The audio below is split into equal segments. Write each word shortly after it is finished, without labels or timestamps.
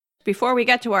Before we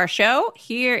get to our show,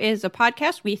 here is a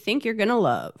podcast we think you're going to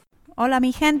love. Hola,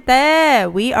 mi gente.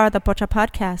 We are the Pocha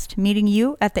Podcast, meeting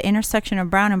you at the intersection of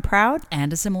brown and proud.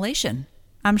 And assimilation.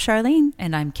 I'm Charlene.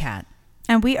 And I'm Kat.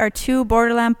 And we are two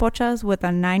borderland pochas with a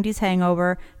 90s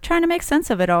hangover, trying to make sense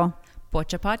of it all.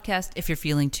 Pocha Podcast, if you're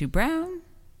feeling too brown.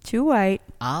 Too white.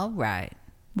 All right.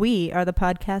 We are the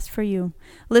podcast for you.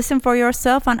 Listen for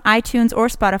yourself on iTunes or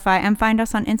Spotify and find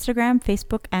us on Instagram,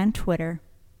 Facebook, and Twitter.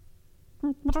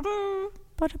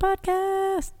 Pocha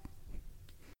Podcast.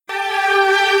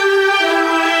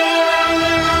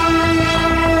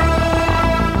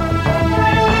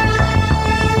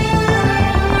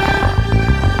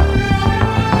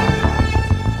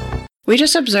 We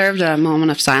just observed a moment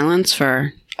of silence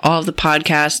for all of the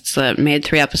podcasts that made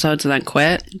 3 episodes and then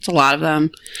quit. It's a lot of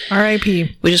them.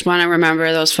 R.I.P. We just want to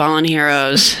remember those fallen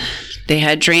heroes. They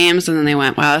had dreams and then they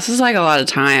went, wow, this is like a lot of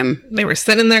time. They were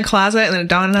sitting in their closet and it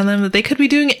dawned on them that they could be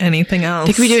doing anything else.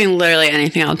 They could be doing literally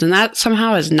anything else. And that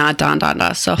somehow has not dawned on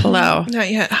us. So hello. Not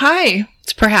yet. Hi.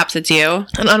 Perhaps it's you.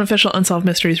 An unofficial Unsolved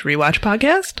Mysteries rewatch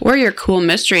podcast. We're your cool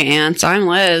mystery ants. I'm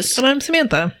Liz. And I'm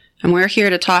Samantha. And we're here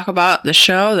to talk about the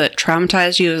show that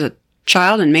traumatized you as a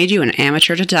child and made you an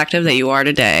amateur detective that you are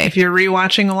today. If you're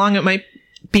rewatching along, it might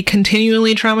be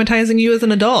continually traumatizing you as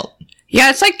an adult. Yeah,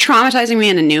 it's like traumatizing me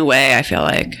in a new way, I feel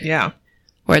like. Yeah.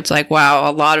 Where it's like, wow,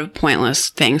 a lot of pointless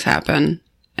things happen.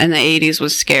 And the 80s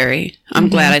was scary. I'm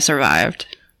glad I survived.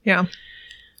 Yeah.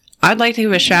 I'd like to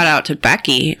give a shout out to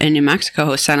Becky in New Mexico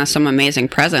who sent us some amazing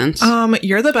presents.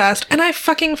 You're the best. And I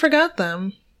fucking forgot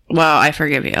them. Well, I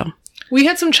forgive you. We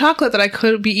had some chocolate that I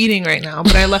could be eating right now,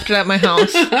 but I left it at my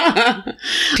house.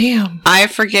 Damn. I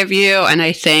forgive you, and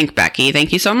I thank Becky.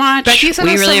 Thank you so much. Becky sent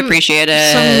we us really appreciate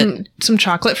it. Some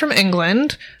chocolate from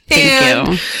England. Thank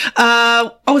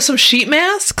you. Some sheet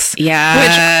masks. Yeah.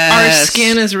 Which our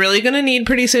skin is really going to need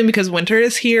pretty soon because winter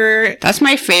is here. That's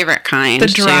my favorite kind. The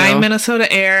dry too.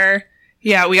 Minnesota air.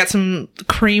 Yeah, we got some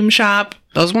Cream Shop.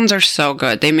 Those ones are so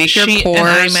good. They make your Sheet pores and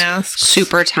eye masks.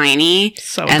 super tiny.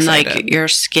 So and excited. like your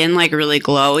skin like really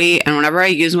glowy. And whenever I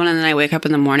use one and then I wake up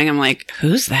in the morning, I'm like,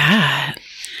 who's that?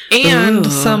 And Ooh.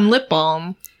 some lip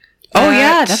balm. Oh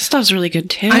yeah, that stuff's really good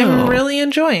too. I'm really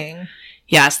enjoying.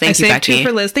 Yes, thank you, saved Becky. 2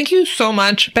 for Liz. Thank you so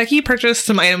much. Becky purchased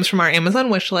some items from our Amazon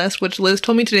wish list, which Liz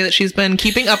told me today that she's been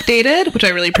keeping updated, which I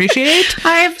really appreciate.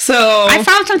 I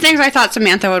found some things I thought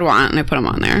Samantha would want, and I put them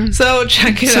on there. So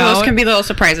check it So out. those can be little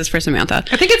surprises for Samantha.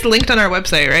 I think it's linked on our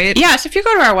website, right? Yes, if you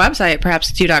go to our website,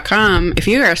 perhapsitsyou.com, if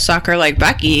you're a sucker like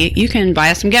Becky, you can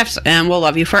buy us some gifts, and we'll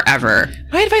love you forever.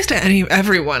 My advice to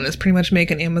everyone is pretty much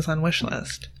make an Amazon wish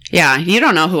list. Yeah, you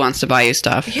don't know who wants to buy you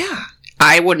stuff. Yeah.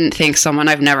 I wouldn't think someone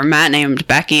I've never met named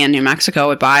Becky in New Mexico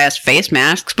would buy us face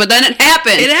masks, but then it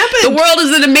happened. It happened. The world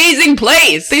is an amazing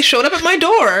place. They showed up at my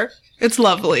door. It's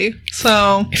lovely.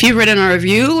 So, If you've written a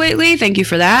review lately, thank you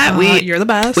for that. you're the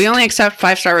best. We only accept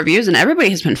 5-star reviews, and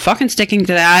everybody has been fucking sticking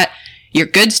to that. You're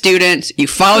good students. You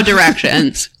follow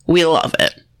directions. We love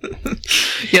it.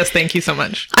 Yes, thank you so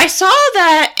much. I saw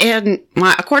that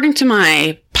according to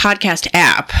my podcast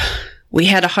app, we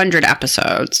had 100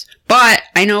 episodes. But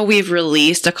I know we've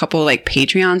released a couple like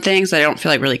Patreon things that I don't feel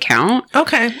like really count.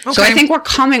 Okay. So I think we're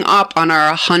coming up on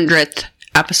our 100th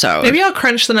episode. Maybe I'll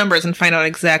crunch the numbers and find out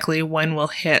exactly when we'll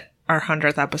hit our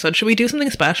 100th episode. Should we do something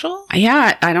special?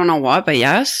 Yeah, I don't know what, but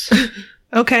yes.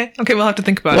 Okay, we'll have to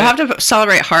think about We'll it. have to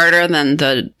celebrate harder than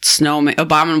the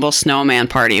abominable snowman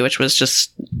party, which was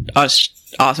just us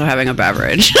also having a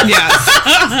beverage.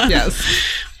 Yes. Yes.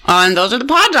 And those are the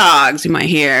pod dogs you might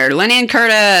hear. Lenny and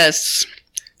Curtis.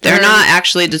 They're not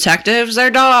actually detectives, they're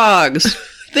dogs.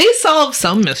 They solve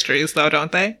some mysteries, though,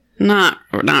 don't they? Not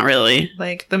really.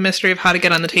 Like the mystery of how to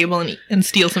get on the table and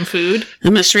steal some food. The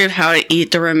mystery of how to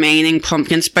eat the remaining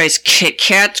pumpkin spice Kit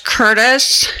Kats,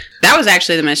 Curtis. That was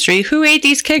actually the mystery. Who ate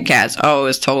these Kit Kats? Oh, it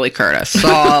was totally Curtis.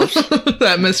 Solved.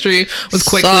 That mystery was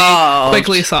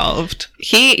quickly solved.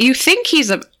 You think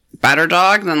he's a better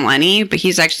dog than Lenny, but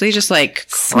he's actually just like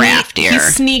craftier.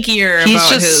 He's sneakier. He's about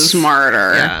just his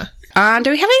smarter. Yeah.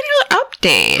 Do we have any other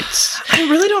updates? I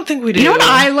really don't think we do. You know what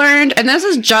I learned? And this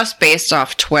is just based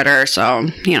off Twitter, so,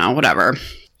 whatever.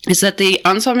 Is that the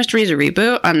Unsolved Mysteries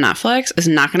reboot on Netflix is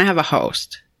not going to have a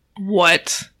host.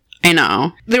 What? I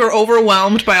know. They were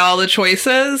overwhelmed by all the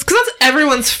choices? Because that's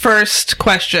everyone's first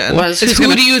question.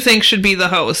 Who do you think should be the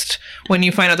host when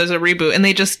you find out there's a reboot? And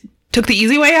they just took the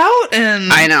easy way out?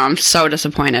 And I know. I'm so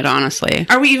disappointed, honestly.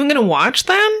 Are we even going to watch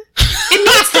them? It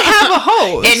needs to have a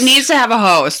host. It needs to have a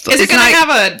host. Is it going to have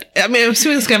a... I mean, I'm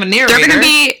assuming it's going to have a narrator. They're going to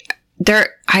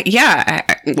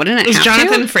be... Wouldn't it Is have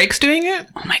Jonathan to? Frakes doing it?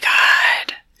 Oh my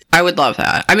god. I would love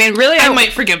that. I mean, really, I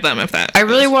might forgive them if that. I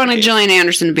really wanted Gillian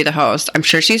Anderson to be the host. I'm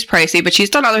sure she's pricey, but she's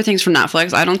done other things for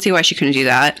Netflix. I don't see why she couldn't do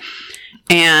that.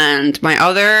 And my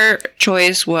other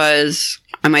choice was,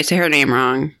 I might say her name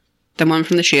wrong, the one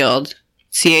from The Shield,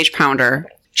 C.H. Pounder.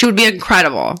 She would be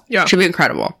incredible. Yeah. She'd be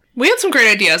incredible. We had some great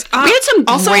ideas. We had some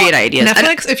great ideas.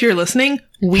 Netflix, if you're listening,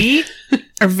 we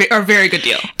are a very good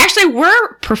deal. Actually,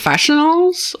 we're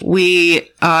professionals. We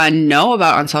know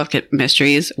about Unsolved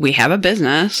Mysteries. We have a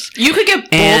business. You could get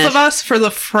both of us for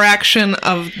the fraction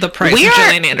of the price of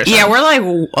Gillian Anderson. Yeah, we're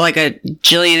like a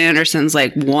Gillian Anderson's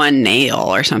like one nail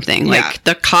or something. Like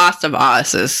the cost of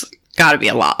us is got to be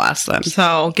a lot less than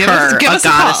so give us a goddess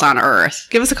call. On Earth.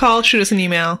 Give us a call. Shoot us an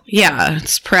email. Yeah,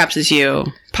 it's perhaps it's you.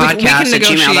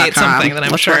 Podcast@gmail.com. Something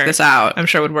that Let's work this out. I'm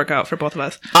sure would work out for both of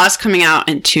us. Us coming out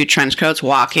in 2 trench coats,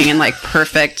 walking in like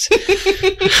perfect,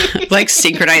 like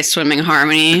synchronized swimming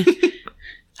harmony.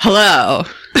 Hello,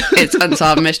 it's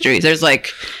Unsolved Mysteries. There's like,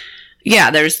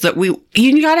 there's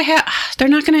you gotta have. They're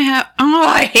not gonna have. Oh,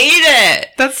 I hate it.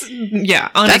 That's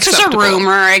just a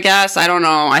rumor, I guess. I don't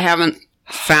know. I haven't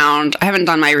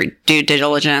done my due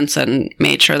diligence and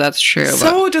made sure that's true.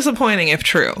 So disappointing if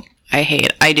true.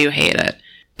 I do hate it.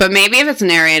 But maybe if it's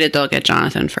narrated, they'll get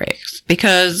Jonathan Frakes.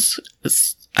 Because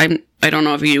I don't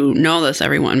know if you know this,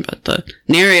 everyone, but the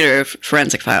narrator of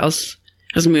Forensic Files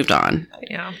has moved on.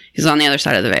 Yeah. He's on the other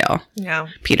side of the veil. Yeah.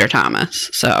 Peter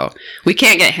Thomas. So we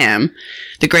can't get him,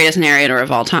 the greatest narrator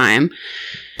of all time.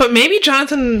 But maybe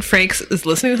Jonathan Frakes is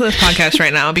listening to this podcast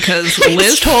right now because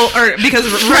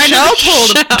Rochelle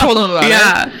told him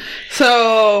about it.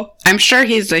 So I'm sure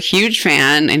he's a huge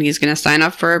fan and he's going to sign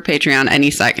up for Patreon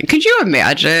any second. Could you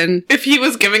imagine if he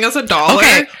was giving us $1?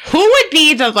 Okay, who would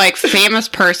be the like famous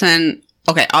person?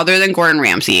 Okay, other than Gordon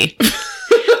Ramsay.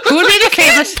 Who would be the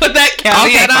famous? Put that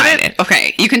caveat on it.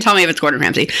 Okay, you can tell me if it's Gordon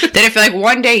Ramsay. That if like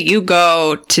one day you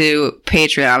go to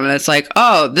Patreon and it's like,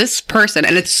 oh, this person,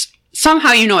 and it's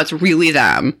somehow you know it's really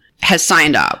them, has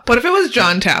signed up. What if it was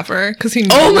John Taffer? Because he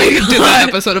did that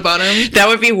episode about him. That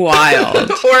would be wild.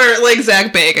 Or like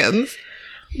Zach Bagans.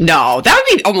 No, that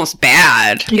would be almost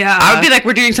bad. Yeah. I would be like,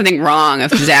 we're doing something wrong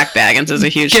if Zach Bagans is a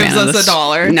huge fan. Gives us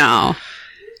 $1. No.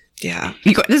 Yeah.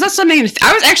 Is that something?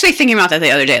 I was actually thinking about that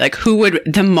the other day. Like, who would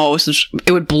the most?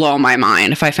 It would blow my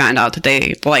mind if I found out that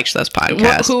they liked this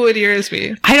podcast. Who would yours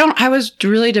be? I was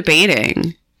really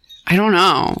debating. I don't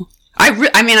know.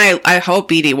 I hope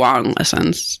BD Wong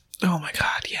listens. Oh my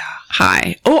God, yeah.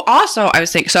 Hi. Oh, also, I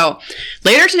was thinking, so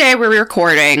later today we're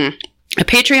recording a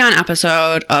Patreon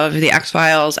episode of the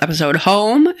X-Files episode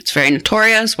Home. It's very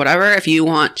notorious, whatever. If you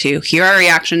want to hear our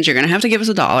reactions, you're going to have to give us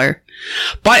 $1.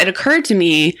 But it occurred to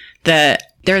me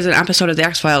that there's an episode of the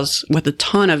X-Files with a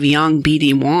ton of young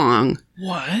BD Wong.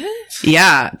 What?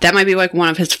 Yeah, that might be like one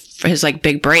of his like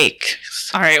big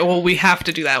breaks. All right, well, we have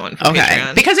to do that one for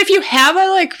Patreon. Because if you have a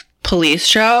like police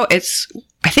show, it's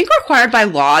I think required by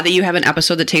law that you have an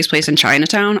episode that takes place in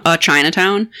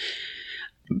Chinatown.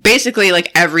 Basically,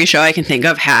 like every show I can think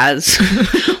of has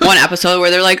one episode where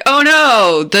they're like, "Oh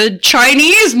no, the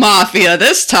Chinese mafia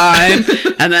this time,"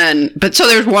 and then, but so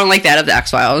there's one like that of the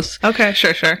X-Files. Okay,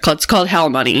 sure. It's called Hell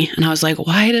Money, and I was like,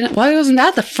 why wasn't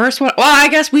that the first one? Well, I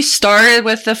guess we started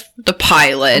with the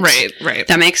pilot, right.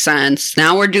 That makes sense.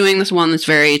 Now we're doing this one that's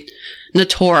very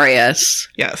notorious.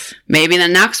 Yes, maybe the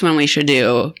next one we should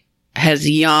do has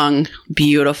young,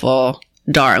 beautiful,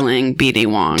 darling BD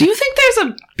Wong. Do you think there's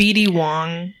a BD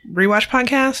Wong rewatch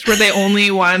podcast where they only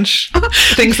watch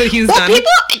things that he's done? People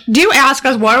do ask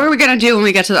us, what are we going to do when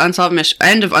we get to the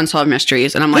end of Unsolved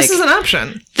Mysteries? And I'm like, this is an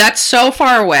option. That's so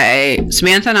far away.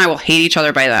 Samantha and I will hate each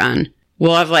other by then.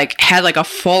 We'll have had a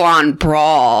full-on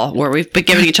brawl where we've been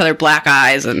giving each other black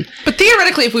eyes. But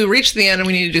theoretically, if we reach the end and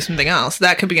we need to do something else,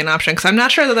 that could be an option, because I'm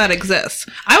not sure that exists.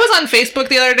 I was on Facebook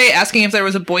the other day asking if there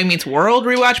was a Boy Meets World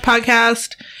rewatch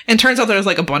podcast, and turns out there's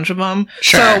a bunch of them.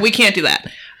 Sure. So we can't do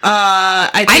that.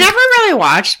 I never really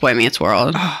watched Boy Meets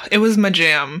World. Oh, it was my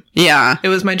jam. Yeah. It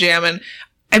was my jam, and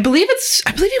I believe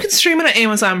you can stream it on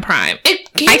Amazon Prime.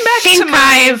 It came back to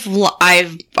my...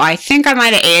 I think I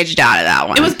might have aged out of that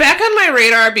one. It was back on my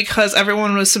radar because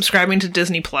everyone was subscribing to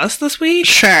Disney Plus this week.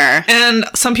 Sure. And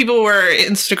some people were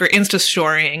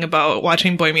Insta-storying about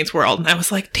watching Boy Meets World, and I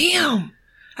was like, damn,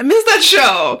 I missed that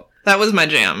show. That was my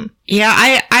jam. Yeah,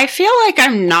 I feel like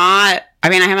I'm not... I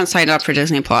mean, I haven't signed up for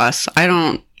Disney Plus. I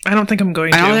don't think I'm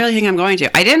going to. I don't really think I'm going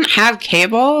to. I didn't have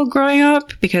cable growing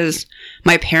up because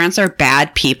my parents are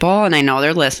bad people and I know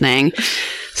they're listening.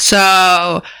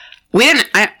 So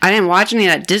I didn't watch any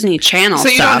of that Disney Channel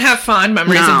stuff. So you don't have fond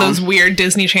memories of those weird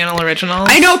Disney Channel originals?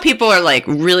 I know people are like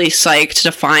really psyched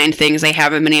to find things they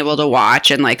haven't been able to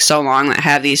watch in like so long that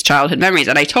have these childhood memories,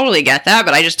 and I totally get that,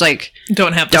 but I just like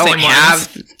don't have the same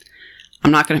ones.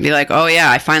 I'm not going to be like, oh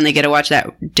yeah, I finally get to watch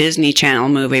that Disney Channel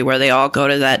movie where they all go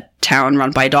to that town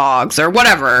run by dogs or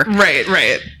whatever.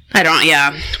 Right.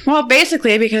 Yeah. Well,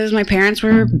 basically because my parents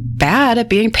were bad at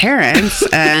being parents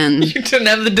and... You didn't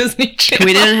have the Disney Channel.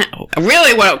 We didn't...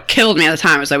 Really, what killed me at the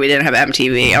time was that we didn't have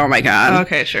MTV. Oh my God.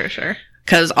 Okay, sure.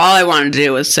 Because all I wanted to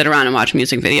do was sit around and watch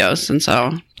music videos. And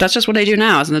so that's just what I do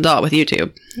now as an adult with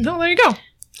YouTube. No, there you go.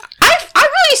 I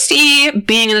really see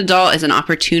being an adult as an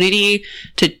opportunity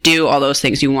to do all those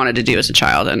things you wanted to do as a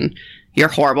child. And your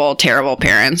horrible, terrible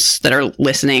parents that are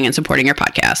listening and supporting your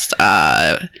podcast.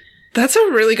 That's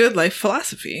a really good life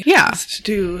philosophy. Yeah. To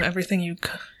do everything you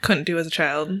couldn't do as a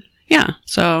child. Yeah.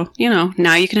 So,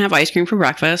 now you can have ice cream for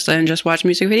breakfast and just watch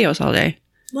music videos all day.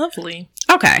 Lovely.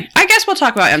 Okay. I guess we'll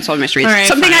talk about Unsolved Mysteries. All right,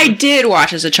 Something fine. I did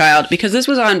watch as a child because this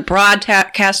was on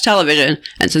broadcast television.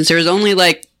 And since there was only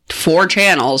like 4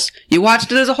 channels, you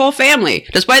watched it as a whole family,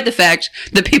 despite the fact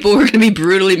that people were going to be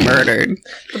brutally murdered.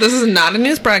 But this is not a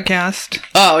news broadcast.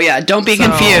 Oh, yeah. Don't be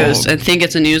confused and think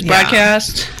it's a news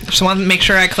broadcast. Just want to make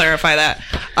sure I clarify that.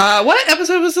 What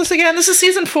episode was this again? This is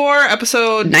season 4,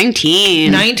 episode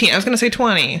 19. 19. I was going to say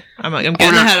 20. I'm getting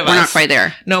ahead of us. We're not quite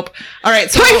there. Nope. All right.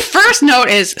 So my first note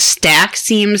is Stack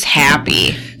seems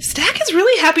happy. Stack is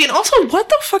really happy. And also, what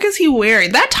the fuck is he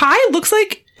wearing? That tie looks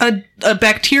like a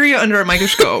bacteria under a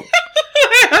microscope.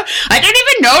 I didn't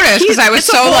even notice because I was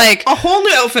a whole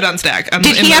new outfit on Stack.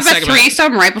 Did he have a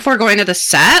threesome right before going to the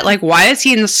set? Like, why is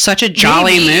he in such a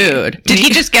jolly mood? Did he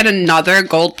just get another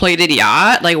gold-plated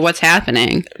yacht? Like, what's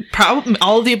happening? Probably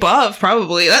all of the above.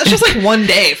 Probably that's just like one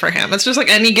day for him. It's just like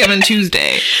any given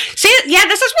Tuesday. See, yeah,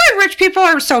 this is why rich people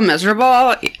are so miserable.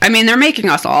 I mean, they're making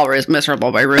us all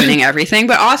miserable by ruining everything,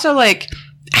 but also like,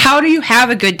 how do you have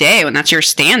a good day when that's your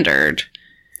standard?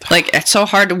 Like, it's so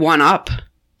hard to one up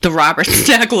the Robert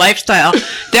Stack lifestyle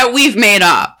that we've made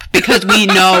up because we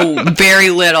know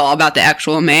very little about the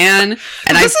actual man.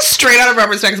 And this is straight out of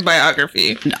Robert Stack's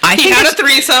biography. He had a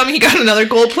threesome, he got another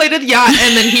gold-plated yacht,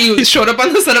 and then he showed up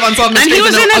on the set of Unsolved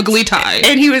Mysteries in an ugly tie.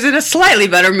 And he was in a slightly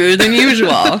better mood than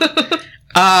usual.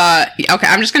 Okay,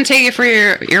 I'm just gonna take it for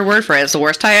your word for it. It's the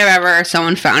worst tie I've ever.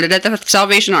 Someone found it at the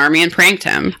Salvation Army and pranked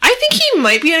him. I think he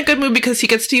might be in a good mood because he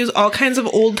gets to use all kinds of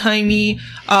old-timey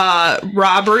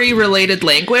robbery-related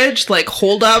language, like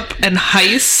hold up and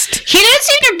heist. He didn't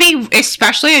seem to be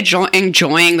especially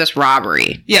enjoying this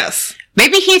robbery. Yes.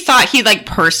 Maybe he thought he, like,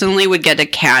 personally would get to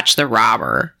catch the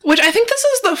robber. Which I think this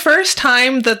is the first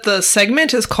time that the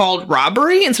segment is called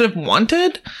Robbery instead of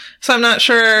Wanted. So I'm not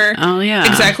sure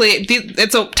exactly.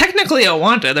 It's technically a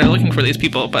wanted. They're looking for these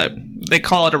people, but they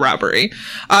call it a robbery.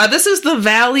 This is the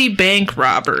Valley Bank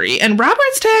robbery. And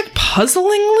Robert Stack,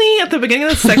 puzzlingly, at the beginning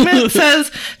of the segment,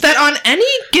 says that on any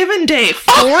given day,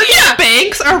 40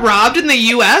 banks are robbed in the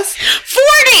U.S.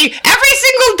 40! Every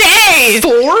single day!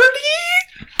 40?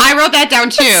 I wrote that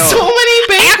down too. So many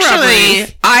bank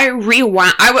robberies. I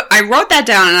wrote that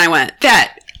down and I went,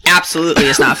 that absolutely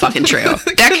is not fucking true.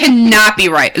 That cannot be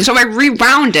right. And so I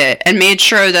rewound it and made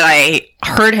sure that I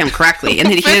heard him correctly.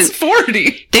 And that That's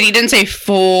 40. That he didn't say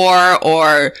 4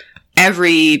 or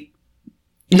every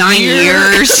 9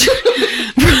 years.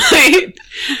 Right?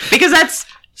 Because that's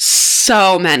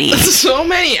so many. So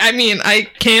many. I mean, I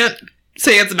can't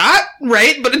say it's not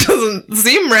right, but it doesn't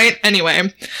seem right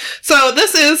anyway. So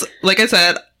this is, like I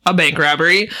said, a bank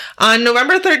robbery. On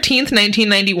November 13th,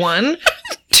 1991,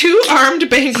 2 armed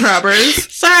bank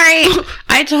robbers. Sorry,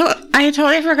 I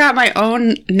totally forgot my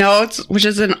own notes, which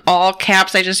is in all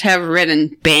caps. I just have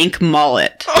written bank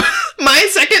mullet. My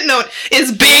second note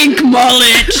is bank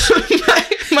mullet.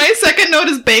 my second note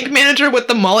is bank manager with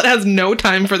the mullet has no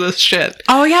time for this shit.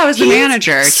 Oh yeah, it was the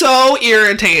manager. So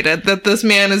irritated that this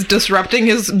man is disrupting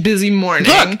his busy morning.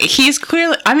 Look, he's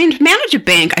clearly, I mean, to manage a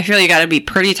bank, I feel you gotta be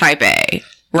pretty type A,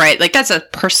 right? Like, that's a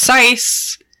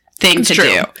precise thing to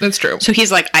do. That's true. So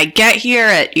he's like, I get here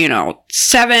at,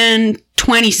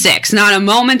 7:26, not a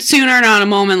moment sooner, not a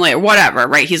moment later, whatever,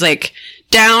 right? He's like,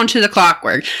 down to the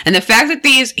clockwork. And the fact that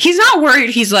he's not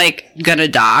worried he's like gonna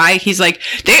die. He's like,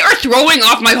 they are throwing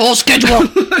off my whole schedule.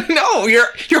 No,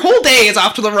 your whole day is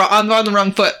off to on the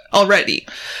wrong foot already.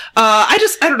 I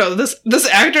don't know. This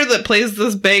actor that plays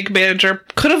this bank manager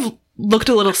could have looked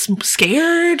a little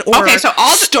scared or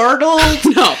startled.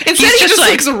 No, instead he just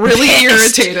looks really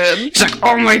irritated. He's like,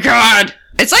 oh my god.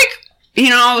 It's like,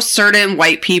 certain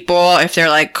white people, if their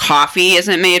like coffee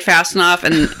isn't made fast enough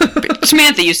and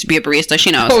Samantha used to be a barista.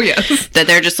 She knows. Oh, yes. That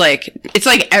they're just like, it's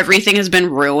like everything has been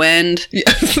ruined.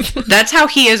 Yes. That's how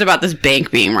he is about this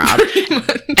bank being robbed.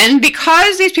 And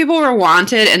because these people were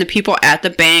wanted and the people at the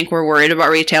bank were worried about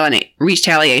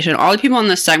retaliation, all the people in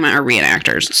this segment are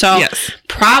reenactors. So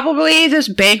probably this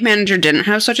bank manager didn't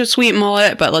have such a sweet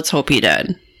mullet, but let's hope he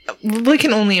did. We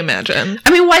can only imagine.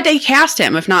 I mean, why'd they cast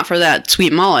him if not for that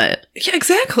sweet mullet? Yeah,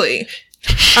 exactly.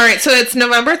 All right, so it's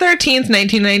November 13th,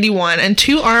 1991, and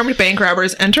 2 armed bank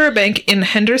robbers enter a bank in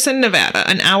Henderson, Nevada,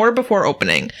 an hour before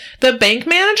opening. The bank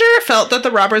manager felt that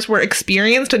the robbers were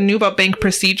experienced and knew about bank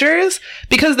procedures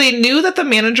because they knew that the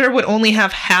manager would only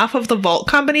have half of the vault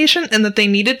combination and that they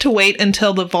needed to wait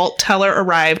until the vault teller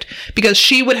arrived because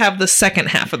she would have the second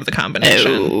half of the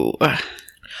combination. Oh.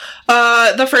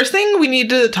 The first thing we need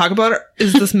to talk about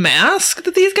is this mask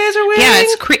that these guys are wearing. Yeah,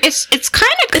 it's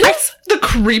kind of it's the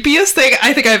creepiest thing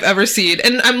I think I've ever seen.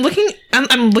 And I'm looking at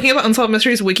the Unsolved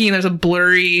Mysteries wiki, and there's a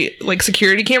blurry like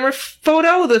security camera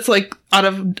photo that's like out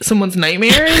of someone's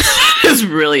nightmares. It's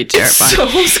really terrifying.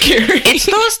 It's so scary. It's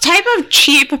those type of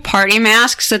cheap party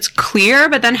masks that's clear,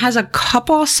 but then has a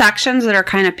couple sections that are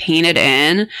kind of painted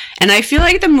in. And I feel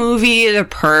like the movie The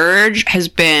Purge has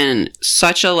been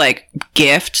such a like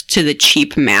gift to the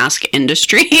cheap mask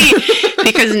industry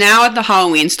because now at the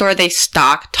Halloween store they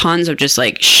stock tons of just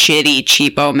like shitty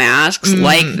cheapo masks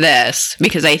like this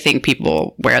because I think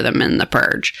people wear them in The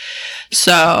Purge.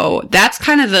 So that's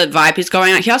kind of the vibe he's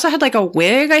going on. He also had like a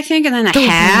wig, I think, and then a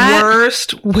hat.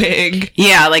 Worst wig.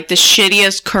 Yeah, like the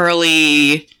shittiest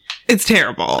curly. It's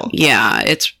terrible.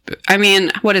 Yeah, I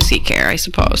mean, what does he care, I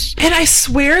suppose? And I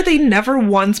swear they never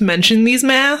once mention these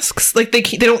masks. Like, they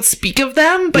don't speak of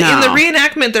them, but in the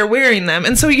reenactment, they're wearing them.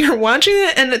 And so you're watching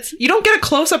it, and you don't get a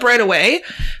close-up right away.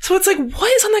 So it's like,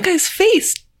 what is on that guy's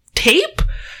face? Tape?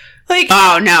 Like,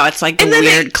 oh, no, it's like the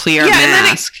weird clear mask. And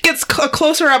then it gets a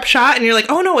closer-up shot, and you're like,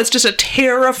 oh, no, it's just a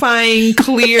terrifying,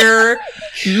 clear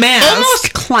mask.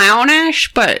 Almost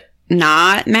clownish, but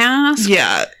not mask.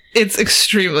 Yeah. It's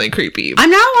extremely creepy.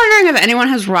 I'm now wondering if anyone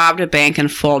has robbed a bank in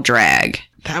full drag.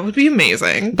 That would be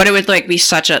amazing. But it would like be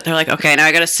they're like, okay, now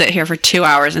I gotta sit here for 2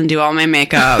 hours and do all my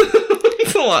makeup.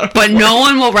 It's a lot of But no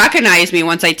one will recognize me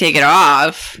once I take it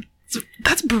off.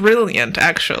 That's brilliant,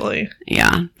 actually.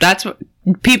 Yeah. That's what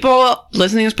people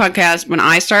listening to this podcast, when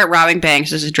I start robbing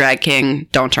banks as a drag king,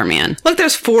 don't turn me in. Look,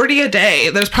 there's 40 a day.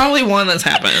 There's probably one that's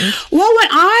happened. Well, when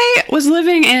I was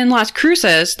living in Las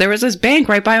Cruces, there was this bank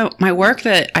right by my work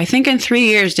that I think in 3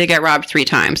 years did get robbed 3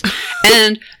 times.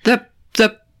 And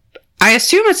I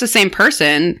assume it's the same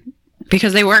person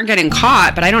because they weren't getting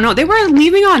caught, but I don't know. They were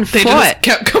leaving on foot. They just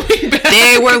kept coming back.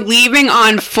 They were leaving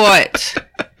on foot.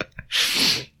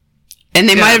 And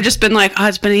they might have just been like, oh,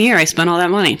 it's been a year. I spent all that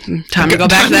money. Time to go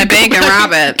back to that bank and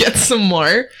rob it. Get some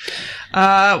more.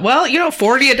 Well,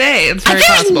 40 a day. It's very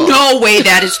possible. There's no way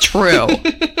that is true.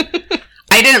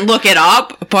 I didn't look it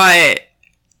up, but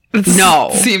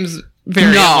no. Seems very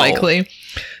unlikely.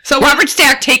 So Robert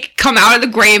Stack, come out of the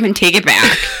grave and take it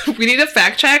back. We need a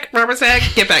fact check. Robert Stack,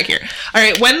 get back here. All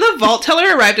right. When the vault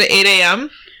teller arrived at 8 a.m.,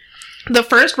 the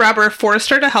first robber forced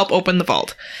her to help open the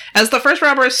vault. As the first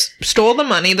robber stole the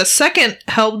money, the second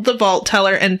held the vault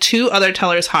teller and 2 other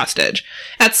tellers hostage.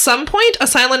 At some point, a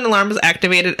silent alarm was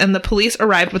activated and the police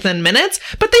arrived within minutes,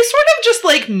 but they sort of just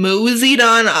like moseyed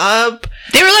on up.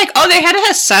 They were like, oh, they had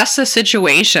to assess the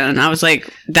situation. And I was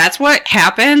like, that's what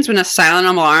happens when a silent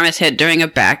alarm is hit during a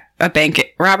bank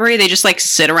robbery. They just like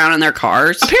sit around in their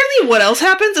cars. Apparently what else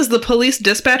happens is the police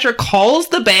dispatcher calls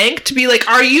the bank to be like,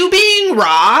 are you being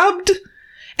robbed?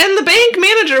 And the bank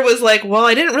manager was like, well,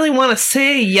 I didn't really want to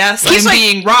say yes, I'm like,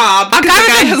 being robbed. A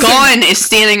guy with a gun is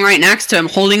standing right next to him,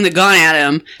 holding the gun at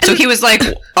him. So he was like,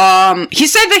 he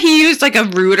said that he used like a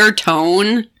ruder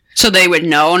tone so they would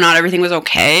know not everything was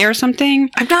okay or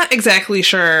something. I'm not exactly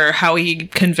sure how he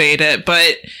conveyed it,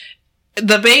 but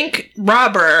the bank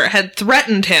robber had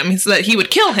threatened him so that he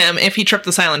would kill him if he tripped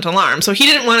the silent alarm. So he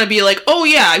didn't want to be like, oh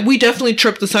yeah, we definitely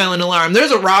tripped the silent alarm. There's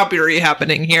a robbery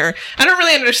happening here. I don't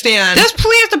really understand. This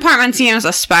police department seems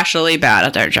especially bad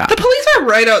at their job. The police are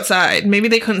right outside. Maybe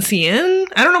they couldn't see in?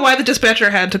 I don't know why the dispatcher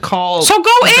had to call. So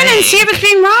go in and see if it's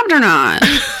being robbed or not.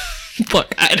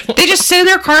 Look, I don't They just sit in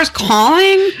their cars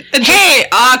calling? Hey,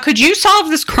 could you solve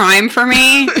this crime for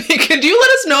me? Could you let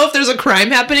us know if there's a crime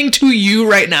happening to you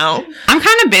right now? I'm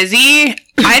kind of busy.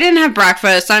 I didn't have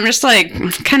breakfast. I'm just like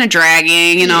kind of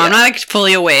dragging, I'm not like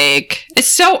fully awake. It's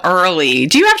so early.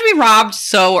 Do you have to be robbed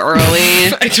so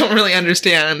early? I don't really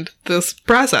understand this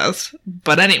process.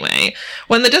 But anyway,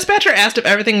 when the dispatcher asked if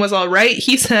everything was all right,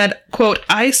 he said, quote,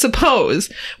 I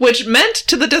suppose, which meant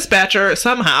to the dispatcher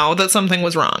somehow that something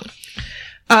was wrong.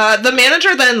 The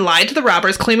manager then lied to the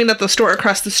robbers, claiming that the store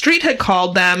across the street had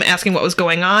called them, asking what was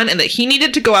going on, and that he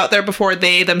needed to go out there before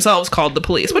they themselves called the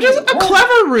police, which is a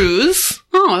clever ruse.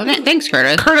 Oh, thanks,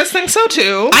 Curtis. Curtis thinks so,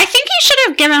 too. I think he should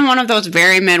have given one of those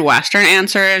very Midwestern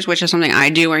answers, which is something I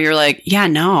do, where you're like, yeah,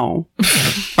 no.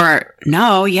 Or,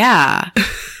 no, yeah.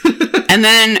 And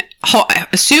then,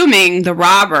 assuming the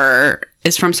robber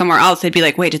is from somewhere else, they'd be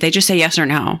like, wait, did they just say yes or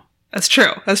no? That's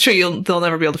true. That's true. They'll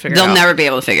never be able to figure it out. They'll never be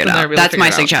able to figure it out. That's my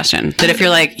suggestion. That if you're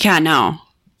like, yeah, no,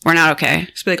 we're not okay.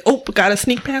 Just be like, oh, gotta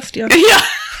sneak past you. Yeah.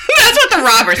 That's what the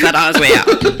robber said on his way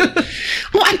out.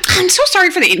 Well, I'm so sorry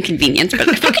for the inconvenience, but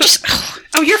if I could just...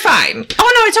 Oh, you're fine.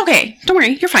 Oh, no, it's okay. Don't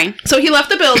worry. You're fine. So he left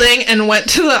the building and went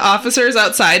to the officers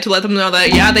outside to let them know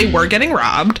that, yeah, they were getting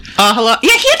robbed. Hello?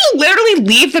 Yeah, he had to literally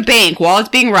leave the bank while it's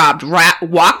being robbed,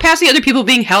 walk past the other people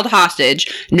being held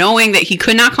hostage, knowing that he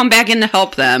could not come back in to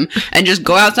help them, and just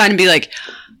go outside and be like,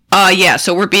 yeah,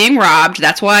 so we're being robbed.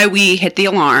 That's why we hit the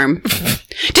alarm.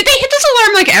 Did they hit this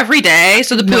alarm, like, every day?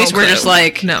 So the police were just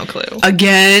like... No clue.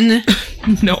 Again?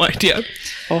 No idea.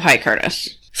 Oh, hi,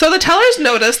 Curtis. So the tellers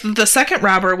noticed that the second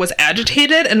robber was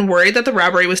agitated and worried that the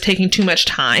robbery was taking too much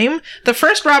time. The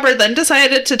first robber then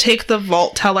decided to take the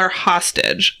vault teller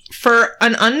hostage. For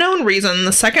an unknown reason,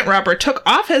 the second robber took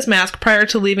off his mask prior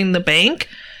to leaving the bank.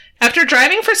 After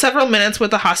driving for several minutes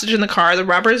with the hostage in the car, the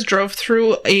robbers drove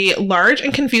through a large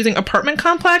and confusing apartment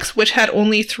complex, which had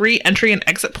only 3 entry and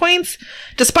exit points.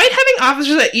 Despite having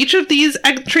officers at each of these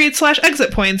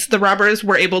entry/exit points, the robbers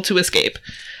were able to escape.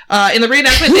 In the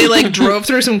reenactment, they, drove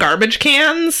through some garbage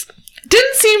cans.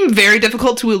 Didn't seem very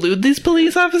difficult to elude these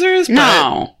police officers.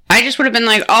 No. I just would have been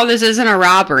like, oh, this isn't a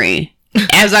robbery.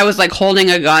 As I was, holding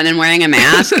a gun and wearing a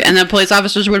mask, and the police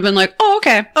officers would have been like, oh,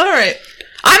 okay. All right.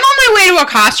 I'm on my way to a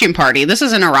costume party. This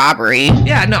isn't a robbery.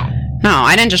 Yeah, no. No,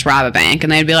 I didn't just rob a bank.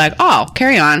 And they'd be like, oh,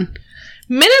 carry on.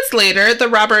 Minutes later, the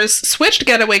robbers switched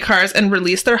getaway cars and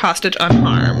released their hostage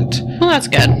unharmed. Well, that's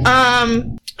good.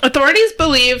 Authorities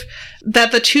believe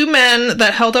that the 2 men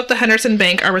that held up the Henderson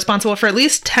Bank are responsible for at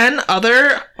least 10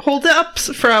 other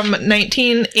holdups from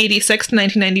 1986 to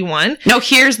 1991. No,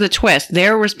 here's the twist.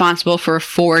 They're responsible for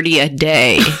 40 a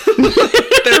day.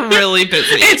 They're really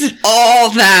busy. It's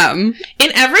all them.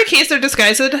 In every case, their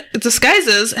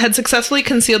disguises had successfully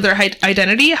concealed their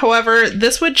identity. However,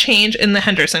 this would change in the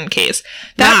Henderson case.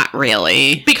 Not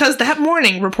really. Because that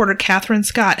morning, reporter Catherine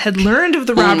Scott had learned of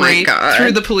the robbery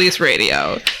through the police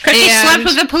radio. She slept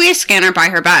with a police scanner by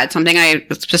her bed, something I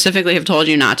specifically have told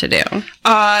you not to do.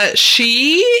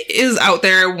 She is out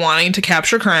there wanting to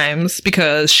capture crimes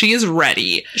because she is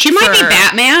ready. She might be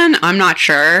Batman. I'm not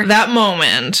sure. That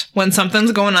moment when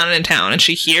something's going on in town and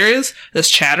she hears this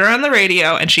chatter on the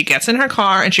radio and she gets in her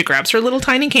car and she grabs her little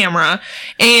tiny camera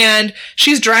and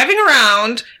she's driving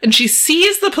around and she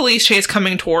sees the police chase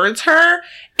coming towards her.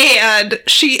 And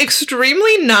she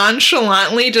extremely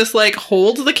nonchalantly just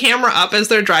holds the camera up as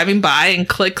they're driving by and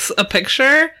clicks a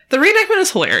picture. The reenactment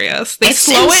is hilarious. They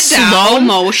slow it down. Slow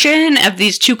motion of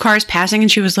these 2 cars passing, and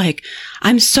she was like,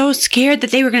 I'm so scared that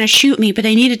they were going to shoot me, but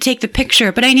I need to take the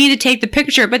picture, but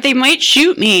they might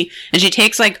shoot me. And she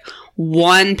takes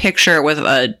one picture with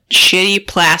a shitty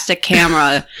plastic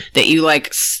camera that you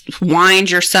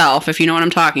wind yourself, if you know what I'm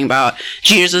talking about.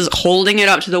 She just is holding it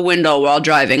up to the window while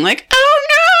driving, oh no!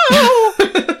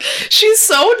 She's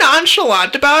so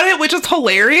nonchalant about it, which is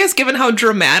hilarious given how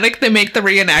dramatic they make the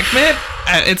reenactment.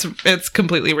 It's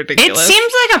completely ridiculous. It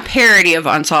seems like a parody of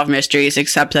Unsolved Mysteries,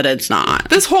 except that it's not.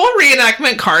 This whole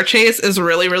reenactment car chase is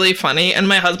really, really funny. And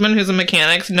my husband, who's a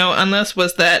mechanic's note on this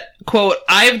was that, quote,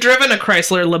 I've driven a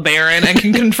Chrysler LeBaron and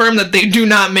can confirm that they do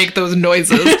not make those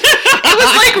noises. It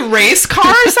was like race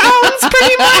car sounds,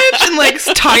 pretty much,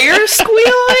 and tires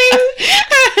squealing.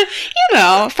 You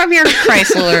know, from your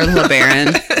Chrysler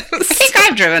LeBaron. I think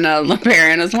I've driven a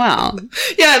LeBaron as well.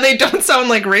 Yeah, they don't sound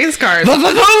like race cars.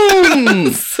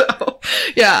 So,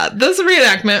 yeah, this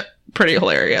reenactment, pretty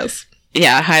hilarious.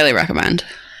 Yeah, highly recommend.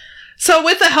 So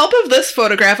with the help of this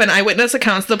photograph and eyewitness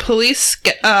accounts, the police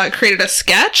created a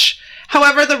sketch.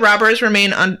 However, the robbers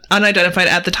remain unidentified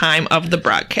at the time of the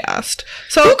broadcast.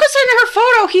 So Lucas in her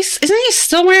photo, isn't he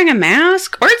still wearing a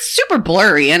mask? Or it's super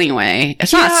blurry anyway.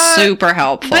 It's not super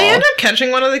helpful. They end up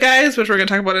catching one of the guys, which we're going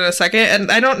to talk about in a second.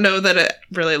 And I don't know that it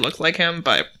really looked like him,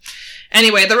 but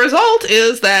anyway, the result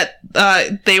is that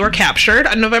they were captured.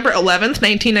 On November 11th,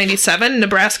 1997,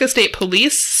 Nebraska State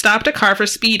Police stopped a car for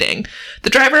speeding. The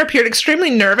driver appeared extremely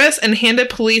nervous and handed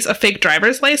police a fake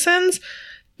driver's license.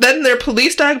 Then their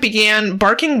police dog began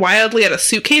barking wildly at a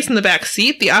suitcase in the back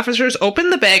seat. The officers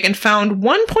opened the bag and found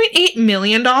 $1.8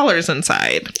 million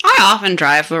inside. I often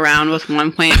drive around with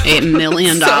 $1.8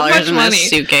 million in a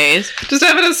suitcase. Just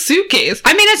having a suitcase.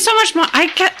 I mean, it's so much money.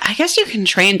 I guess you can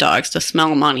train dogs to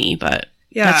smell money, but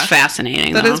that's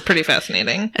fascinating. That is pretty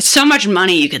fascinating. It's so much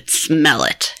money you could smell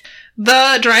it.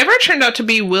 The driver turned out to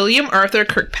be William Arthur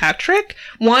Kirkpatrick,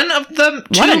 one of the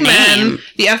two men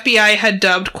the FBI had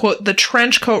dubbed, quote, the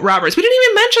trench coat robbers. We didn't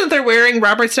even mention that they're wearing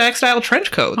Robert Stack-style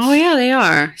trench coats. Oh, yeah, they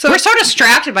are. So we're so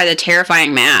distracted by the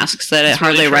terrifying masks that it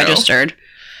hardly registered.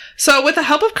 So with the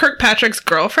help of Kirkpatrick's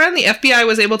girlfriend, the FBI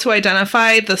was able to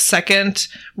identify the second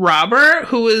robber,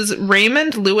 who was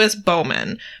Raymond Lewis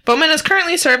Bowman. Bowman is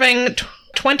currently serving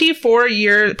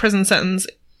 24-year prison sentence,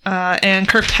 and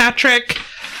Kirkpatrick...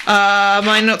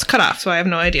 my notes cut off, so I have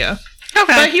no idea.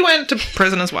 Okay. But he went to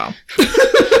prison as well.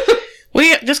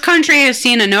 This country has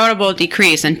seen a notable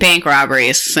decrease in bank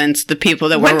robberies since the people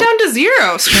that went down to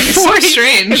zero. So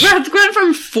strange. It's gone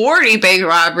from 40 bank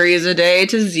robberies a day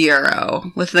to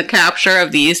 0 with the capture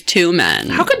of these 2 men.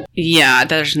 How could... Yeah,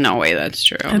 there's no way that's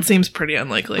true. It seems pretty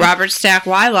unlikely. Robert Stack,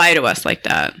 why lie to us like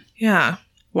that? Yeah.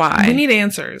 Why? We need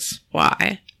answers.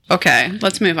 Why? Okay,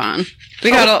 let's move on. We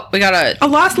got a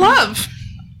lost love.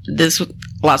 This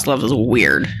lost love is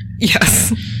weird.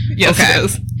 Yes. Yes, okay. It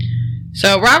is.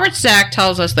 So Robert Stack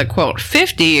tells us that, quote,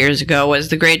 50 years ago was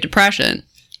the Great Depression.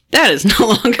 That is no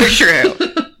longer true.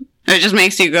 It just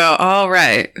makes you go, all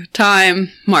right,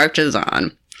 time marches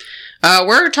on.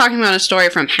 We're talking about a story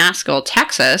from Haskell,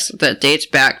 Texas that dates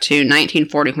back to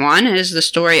 1941. It is the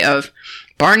story of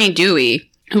Barney Dewey,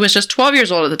 who was just 12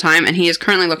 years old at the time, and he is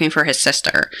currently looking for his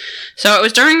sister. So it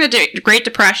was during the Great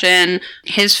Depression.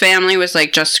 His family was,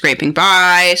 just scraping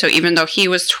by. So even though he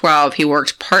was 12, he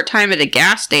worked part-time at a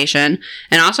gas station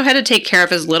and also had to take care of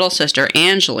his little sister,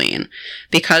 Angeline,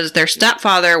 because their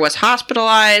stepfather was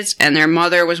hospitalized and their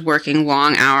mother was working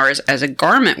long hours as a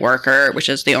garment worker, which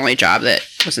is the only job that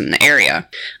was in the area.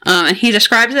 And he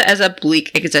describes it as a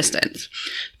bleak existence.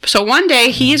 So one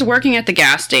day he's working at the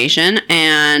gas station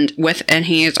and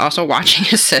he is also watching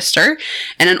his sister,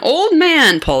 and an old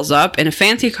man pulls up in a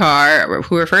fancy car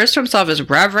who refers to himself as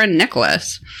Reverend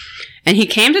Nicholas. And he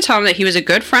came to tell him that he was a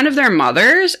good friend of their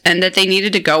mother's and that they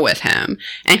needed to go with him.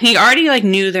 And he already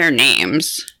knew their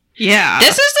names. Yeah.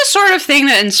 This is the sort of thing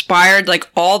that inspired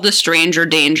all the stranger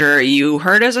danger you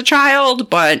heard as a child,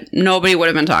 but nobody would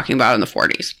have been talking about in the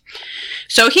 40s.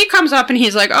 So he comes up and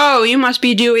he's like, oh, you must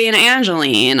be Dewey and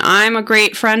Angeline. I'm a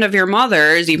great friend of your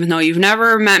mother's, even though you've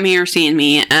never met me or seen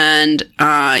me, and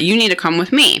you need to come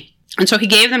with me. And so he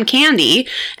gave them candy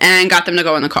and got them to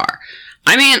go in the car.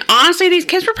 I mean, honestly, these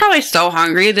kids were probably so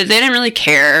hungry that they didn't really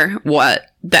care what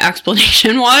the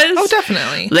explanation was. Oh,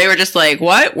 definitely. They were just like,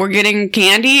 what? We're getting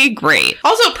candy? Great.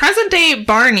 Also, present-day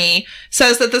Barney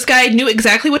says that this guy knew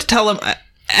exactly what to tell them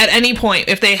at any point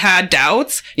if they had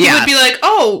doubts. He would be like,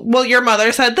 oh, well, your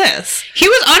mother said this.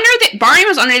 Barney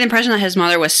was under the impression that his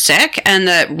mother was sick and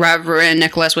that Reverend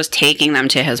Nicholas was taking them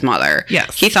to his mother.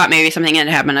 Yes. He thought maybe something had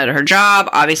happened at her job.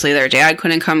 Obviously, their dad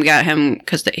couldn't come get him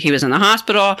because he was in the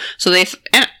hospital. So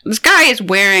and this guy is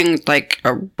wearing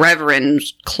a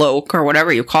reverend's cloak or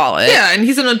whatever you call it. Yeah, and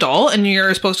he's an adult and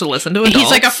you're supposed to listen to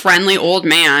adults. He's a friendly old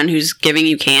man who's giving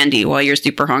you candy while you're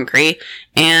super hungry.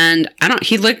 And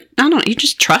you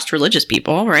just trust religious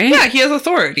people, right? Yeah, he has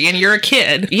authority and you're a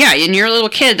kid. Yeah, and you're a little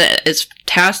kid that is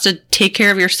tasked to take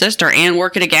care of your sister and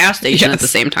work at a gas station at the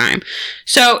same time.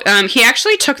 So he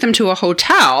actually took them to a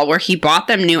hotel where he bought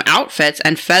them new outfits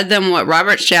and fed them what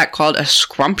Robert Stack called a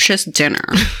scrumptious dinner.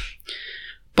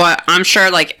 But I'm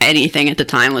sure anything at the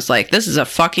time was this is a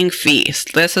fucking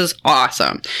feast. This is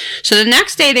awesome. So the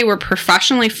next day they were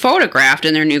professionally photographed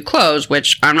in their new clothes,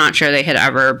 which I'm not sure they had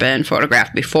ever been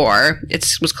photographed before. It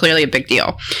was clearly a big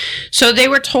deal. So they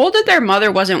were told that their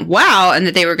mother wasn't well and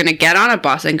that they were going to get on a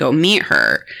bus and go meet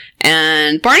her.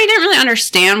 And Barney didn't really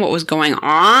understand what was going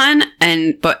on.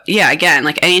 But yeah, again,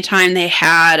 anytime they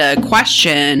had a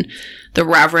question, the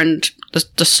reverend,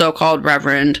 the so-called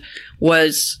reverend,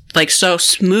 was so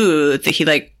smooth that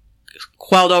he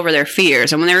quelled over their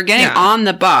fears. And when they were getting on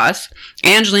the bus,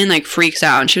 Angeline freaks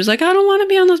out and she was like, I don't want to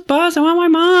be on this bus. I want my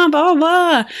mom, blah,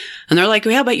 blah. And they're like,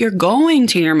 yeah, but you're going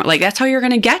to your mom. That's how you're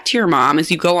going to get to your mom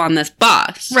is you go on this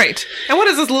bus. Right. And what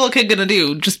is this little kid going to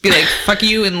do? Just be fuck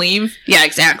you and leave? Yeah,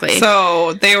 exactly.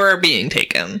 So they were being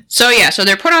taken. So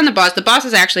they're put on the bus. The bus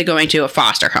is actually going to a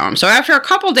foster home. So after a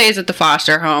couple days at the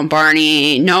foster home,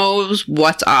 Barney knows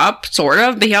what's up, sort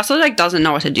of, but he also doesn't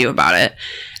know what to do about it.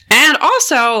 And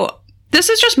also, this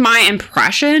is just my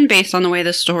impression based on the way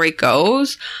the story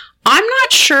goes. I'm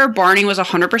not sure Barney was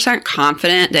 100%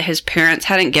 confident that his parents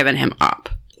hadn't given him up.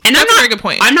 And That's a very good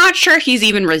point. I'm not sure he's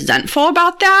even resentful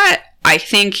about that. I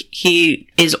think he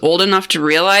is old enough to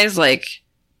realize, like,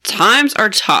 times are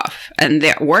tough and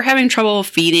we're having trouble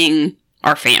feeding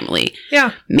our family.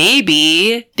 Yeah.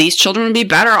 Maybe these children would be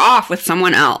better off with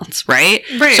someone else, right?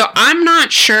 Right. So I'm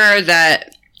not sure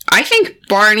that... I think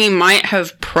Barney might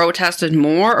have protested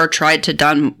more or tried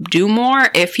to do more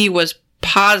if he was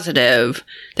positive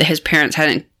that his parents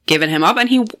hadn't given him up, and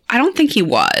I don't think he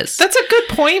was. That's a good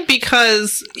point,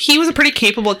 because he was a pretty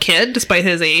capable kid despite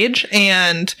his age,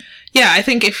 and yeah, I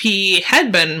think if he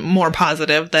had been more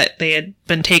positive that they had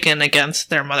been taken against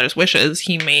their mother's wishes,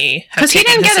 he may have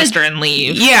taken his sister and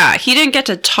leave. Yeah, he didn't get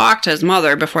to talk to his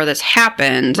mother before this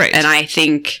happened, right. And I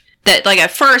think that, like, at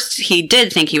first he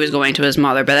did think he was going to his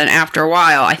mother, but then after a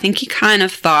while, I think he kind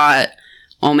of thought,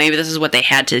 oh, maybe this is what they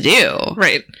had to do.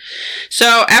 Right.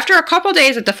 So after a couple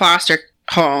days at the foster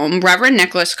home, Reverend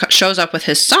Nicholas shows up with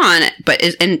his son, but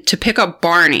is in to pick up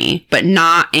Barney, but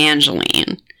not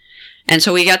Angeline. And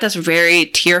so we got this very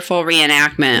tearful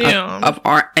reenactment of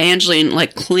Angeline,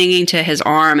 like, clinging to his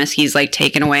arm as he's, like,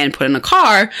 taken away and put in a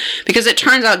car, because it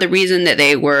turns out the reason that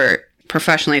they were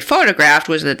professionally photographed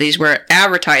was that these were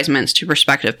advertisements to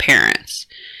prospective parents.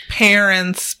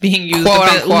 Parents being used quote,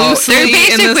 a bit unquote. loosely They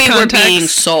basically in this were context. being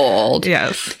sold.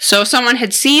 Yes. So someone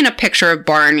had seen a picture of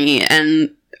Barney,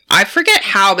 and I forget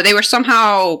how, but they were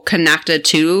somehow connected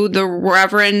to the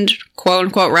Reverend, quote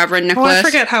unquote, Reverend Nicholas. Oh, I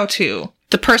forget how too.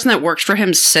 The person that works for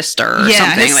him, sister, or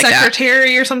something his like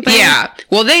secretary or something. Yeah.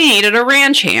 Well, they needed a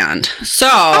ranch hand. So.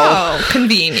 Oh,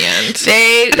 convenient.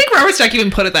 I think Robert Stack even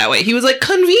put it that way. He was like,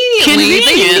 conveniently,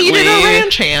 they needed a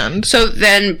ranch hand. So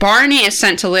then Barney is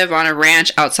sent to live on a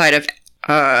ranch outside of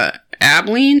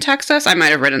Abilene, Texas. I might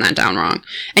have written that down wrong.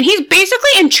 And he's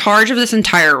basically in charge of this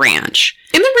entire ranch.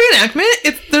 In the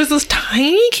reenactment, there's this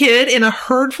tiny kid in a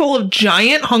herd full of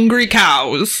giant hungry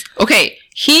cows. Okay.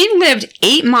 He lived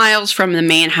 8 miles from the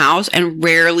main house and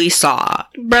rarely saw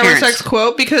Robert Stack's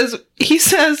quote, because he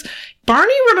says,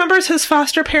 Barney remembers his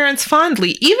foster parents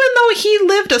fondly, even though he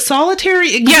lived a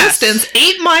solitary existence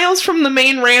 8 miles from the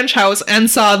main ranch house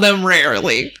and saw them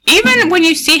rarely. Even when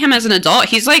you see him as an adult,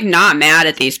 he's, like, not mad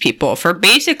at these people for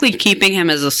basically keeping him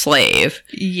as a slave.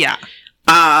 Yeah.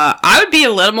 I would be a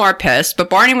little more pissed, but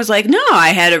Barney was like, no, I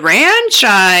had a ranch,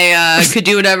 I could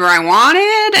do whatever I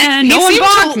wanted, and no one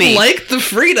blocked me. He liked the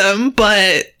freedom,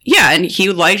 but... Yeah, and he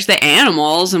liked the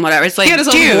animals and whatever. It's like, he had his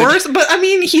own horse, but, I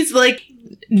mean, he's, like,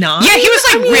 not... Yeah, he was,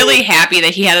 like, really happy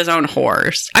that he had his own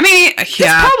horse. I mean, It's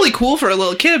probably cool for a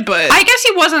little kid, but... I guess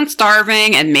he wasn't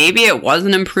starving, and maybe it was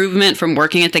an improvement from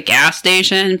working at the gas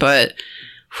station, but...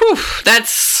 Whew,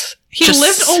 that's... He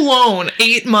lived alone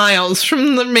 8 miles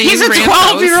from the main ranch. He's a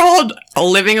 12-year-old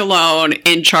living alone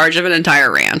in charge of an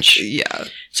entire ranch. Yeah.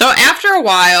 So after a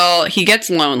while, he gets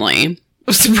lonely.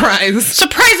 Surprise.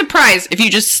 Surprise, surprise. If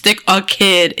you just stick a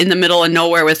kid in the middle of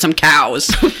nowhere with some cows.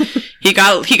 He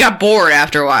got bored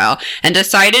after a while and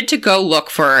decided to go look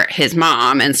for his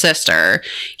mom and sister.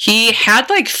 He had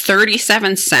like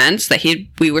 37 cents that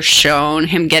we were shown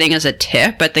him getting as a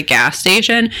tip at the gas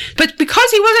station. But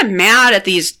because he wasn't mad at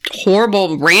these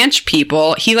horrible ranch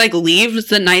people, he like leaves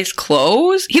the nice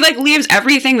clothes. He like leaves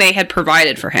everything they had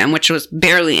provided for him, which was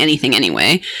barely anything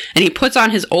anyway. And he puts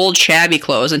on his old shabby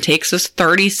clothes and takes his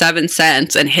 37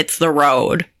 cents and hits the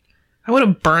road. I would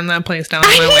have burned that place down on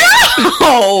my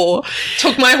way.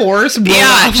 Took my horse, blew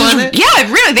off on it.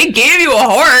 Yeah, really, they gave you a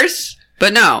horse.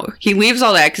 But no, he leaves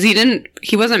all that because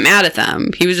he wasn't mad at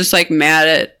them. He was just like mad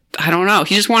at, I don't know.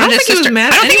 He just wanted his sister. I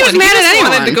don't think he was mad at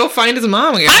anyone. He wanted to go find his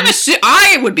mom again.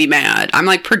 I would be mad. I'm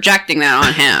like projecting that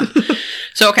on him.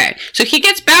 So he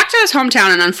gets back to his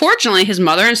hometown, and unfortunately, his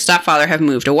mother and stepfather have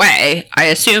moved away. I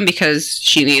assume because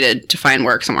she needed to find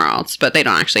work somewhere else, but they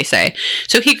don't actually say.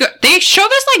 So they show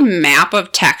this like map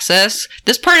of Texas.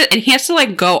 This part, and he has to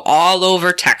like go all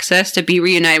over Texas to be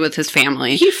reunited with his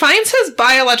family. He finds his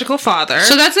biological father,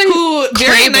 so that's in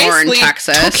Claiborne,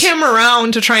 Texas. Took him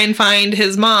around to try and find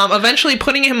his mom, eventually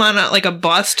putting him on a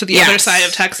bus to the other side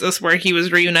of Texas where he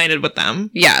was reunited with them.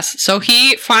 Yes. So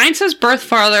he finds his birth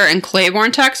father in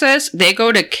Claiborne, Texas. They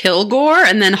go to Kilgore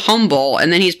and then Humble,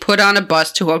 and then he's put on a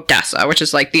bus to Odessa, which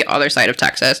is like the other side of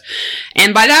Texas.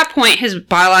 And by that point, his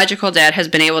biological dad has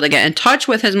been able to get in touch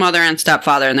with his mother and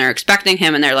stepfather, and they're expecting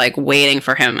him, and they're like waiting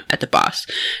for him at the bus.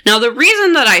 Now, the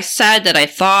reason that I said that I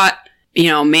thought,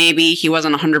 maybe he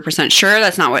wasn't 100% sure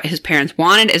that's not what his parents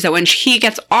wanted, is that when he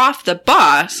gets off the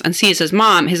bus and sees his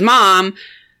mom,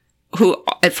 who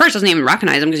at first doesn't even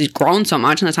recognize him because he's grown so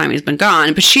much in the time he's been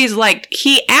gone. But she's like,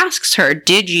 he asks her,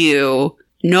 did you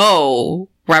know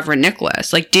Reverend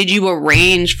Nicholas? Like, did you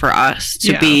arrange for us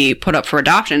to be put up for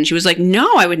adoption? She was like, no,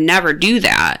 I would never do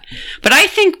that. But I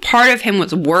think part of him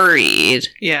was worried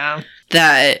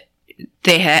that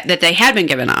they had been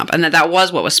given up and that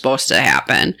was what was supposed to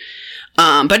happen.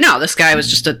 But no, this guy was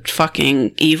just a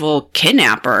fucking evil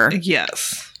kidnapper.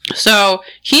 Yes. So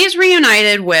he's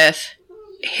reunited with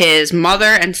his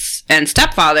mother and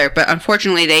stepfather, but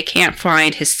unfortunately they can't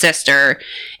find his sister,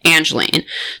 Angeline.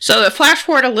 So the flash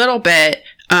forward a little bit,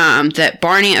 that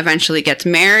Barney eventually gets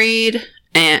married,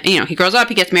 and, you know, he grows up,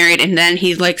 he gets married, and then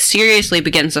he, like, seriously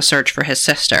begins a search for his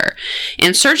sister.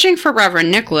 In searching for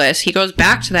Reverend Nicholas, he goes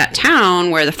back to that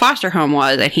town where the foster home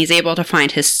was, and he's able to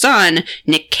find his son,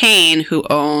 Nick Crane,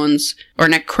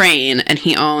 and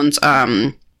he owns,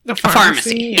 a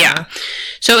pharmacy. Yeah.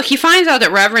 So he finds out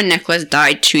that Reverend Nicholas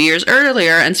died 2 years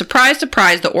earlier, and surprise,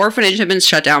 surprise, the orphanage had been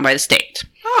shut down by the state.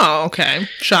 Oh, okay.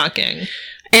 Shocking.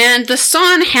 And the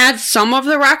son had some of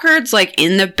the records, like,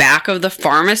 in the back of the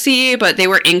pharmacy, but they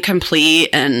were incomplete,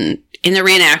 and in the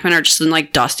reenactment are just in,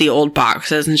 like, dusty old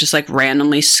boxes and just, like,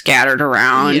 randomly scattered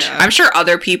around. Yeah. I'm sure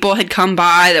other people had come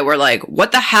by that were like,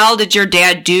 what the hell did your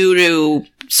dad do to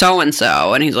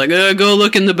so-and-so? And he's like, go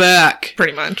look in the back.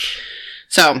 Pretty much.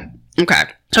 So, okay.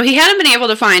 So he hadn't been able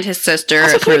to find his sister.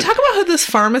 Also, can we talk about how this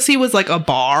pharmacy was, like, a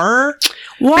bar?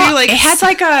 Well, it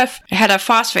had a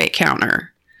phosphate counter.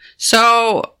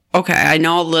 So, okay, I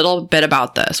know a little bit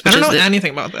about this. I don't know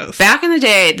anything about this. Back in the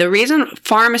day, the reason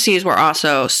pharmacies were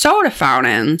also soda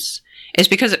fountains is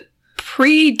because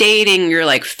predating your,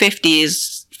 like,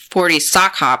 50s, 40s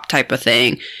sock hop type of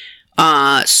thing,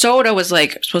 soda was,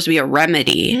 like, supposed to be a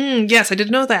remedy. Yes, I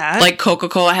did know that. Like,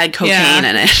 Coca-Cola had cocaine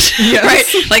in it.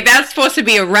 Yes. Right? Like, that's supposed to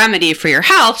be a remedy for your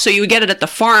health, so you would get it at the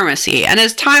pharmacy. And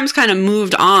as times kind of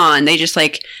moved on, they just,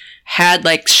 like, had,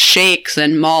 like, shakes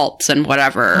and malts and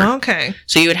whatever. Okay.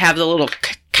 So you would have the little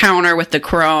counter with the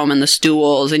chrome and the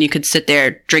stools, and you could sit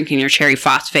there drinking your cherry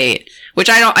phosphate, which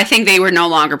I think they were no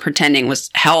longer pretending was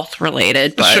health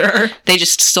related, but they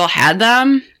just still had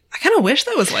them. I kind of wish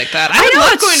that was like that. I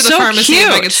love going to the pharmacy if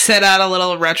I could sit at a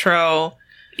little retro.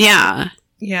 Yeah.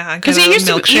 Yeah, because it used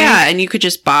to, and you could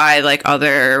just buy, like,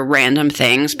 other random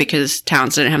things because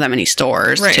towns didn't have that many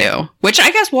stores too. Which I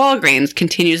guess Walgreens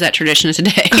continues that tradition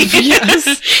today.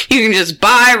 Yes, you can just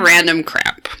buy random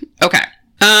crap. Okay.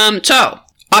 So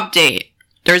update.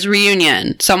 There's a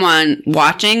reunion. Someone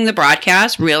watching the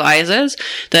broadcast realizes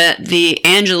that the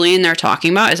Angeline they're talking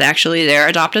about is actually their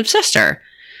adoptive sister.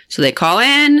 So they call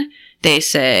in. They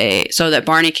say, so that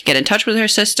Barney could get in touch with her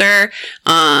sister.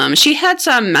 She had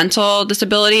some mental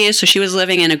disabilities, so she was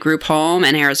living in a group home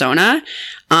in Arizona.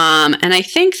 And I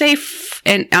think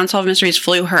Unsolved Mysteries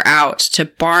flew her out to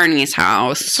Barney's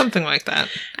house. Something like that.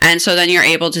 And so then you're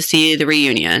able to see the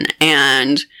reunion.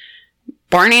 And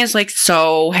Barney is, like,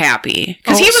 so happy.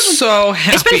 Because he was so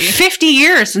happy. It's been 50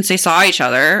 years since they saw each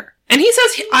other. And he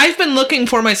says, I've been looking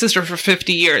for my sister for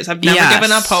 50 years. I've never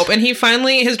given up hope. And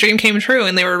his dream came true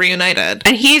and they were reunited.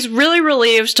 And he's really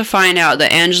relieved to find out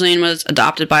that Angeline was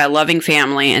adopted by a loving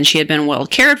family and she had been well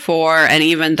cared for. And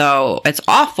even though it's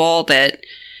awful that,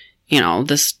 you know,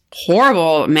 this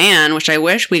horrible man, which I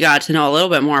wish we got to know a little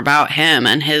bit more about him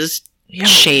and his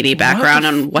shady background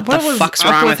and what the fuck's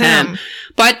wrong with him.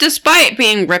 But despite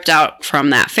being ripped out from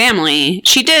that family,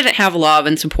 she did have love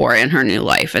and support in her new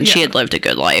life, and she had lived a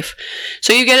good life.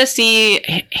 So you get to see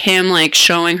him, like,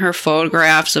 showing her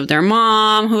photographs of their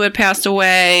mom who had passed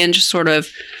away and just sort of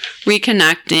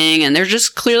reconnecting, and they're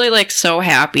just clearly, like, so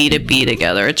happy to be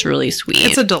together. It's really sweet.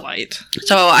 It's a delight.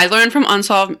 So I learned from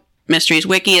Unsolved Mysteries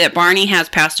Wiki that Barney has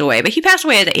passed away, but he passed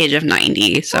away at the age of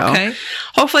 90, so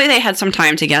hopefully they had some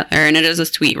time together, and it is a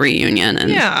sweet reunion.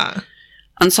 And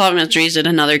Unsolved Mysteries did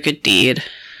another good deed.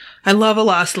 I love a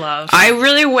lost love. I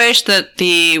really wish that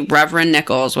the Reverend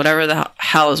Nichols, whatever the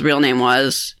hell his real name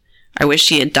was, I wish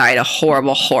he had died a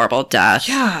horrible, horrible death.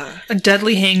 Yeah, a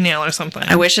deadly hangnail or something.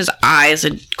 I wish his eyes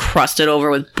had crusted over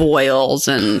with boils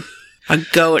and a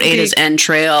goat ate his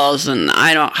entrails, and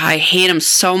I hate him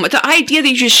so much. The idea that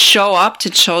you just show up to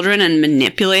children and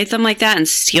manipulate them like that and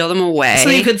steal them away. So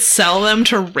you could sell them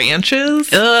to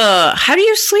ranches? Ugh. How do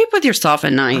you sleep with yourself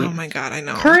at night? Oh my god, I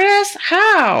know. Chris,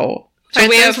 how? So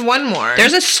we have one more.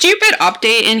 There's a stupid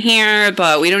update in here,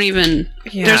 but we don't even...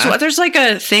 Yeah. There's like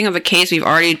a thing of a case we've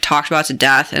already talked about to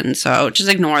death, and so just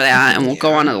ignore that, and we'll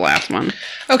go on to the last one.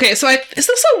 Okay, so is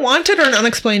this a wanted or an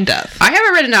unexplained death? I have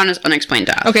it written down as unexplained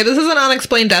death. Okay, this is an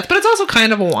unexplained death, but it's also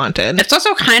kind of a wanted. It's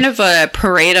also kind of a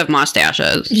parade of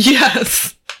mustaches.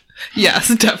 Yes.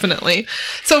 Yes, definitely.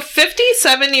 So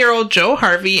 57-year-old Joe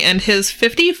Harvey and his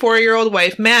 54-year-old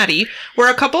wife, Maddie, were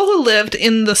a couple who lived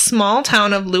in the small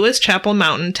town of Lewis Chapel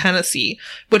Mountain, Tennessee,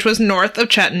 which was north of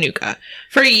Chattanooga.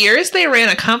 For years, they ran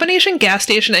a combination gas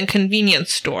station and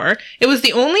convenience store. It was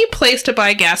the only place to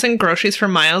buy gas and groceries for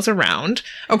miles around.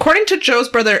 According to Joe's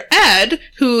brother, Ed,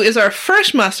 who is our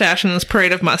first mustache in this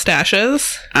parade of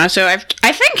mustaches. So I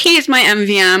think he's my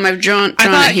MVM. I've drawn I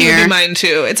thought it here. he would be mine,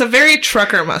 too. It's a very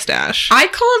trucker mustache. I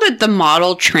called it the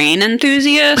model train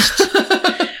enthusiast,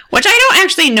 which I don't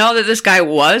actually know that this guy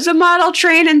was a model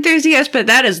train enthusiast, but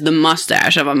that is the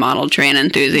mustache of a model train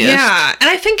enthusiast. Yeah, and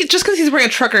I think just because he's wearing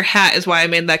a trucker hat is why I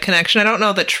made that connection. I don't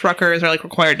know that truckers are like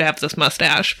required to have this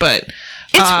mustache, but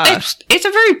it's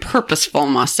a very purposeful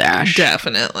mustache.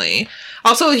 Definitely.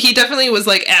 Also, he definitely was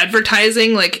like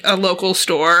advertising like a local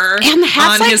store and the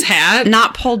hat's on his hat.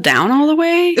 Not pulled down all the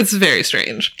way. It's very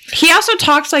strange. He also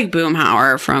talks like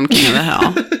Boomhauer from King of the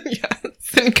Hill.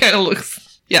 Yes, and kind of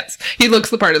looks, yes, he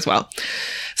looks the part as well.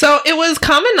 So it was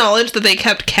common knowledge that they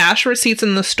kept cash receipts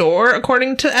in the store,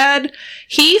 according to Ed.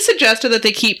 He suggested that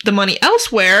they keep the money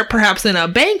elsewhere, perhaps in a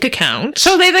bank account.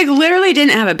 So they like literally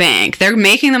didn't have a bank. They're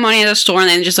making the money at the store and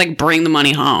then just like bring the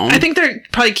money home. I think they're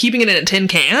probably keeping it in a tin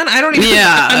can. I don't even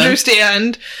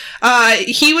understand.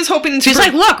 He was hoping to... He's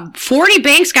like, look, 40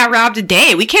 banks got robbed a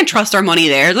day. We can't trust our money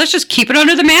there. Let's just keep it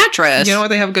under the mattress. You know what?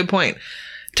 They have a good point.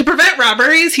 To prevent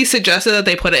robberies, he suggested that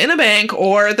they put it in a bank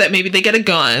or that maybe they get a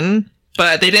gun.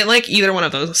 But they didn't like either one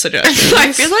of those suggestions.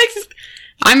 I feel like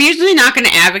I'm usually not going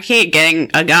to advocate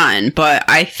getting a gun, but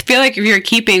I feel like if you're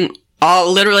keeping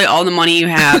literally all the money you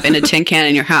have in a tin can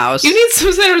in your house, you need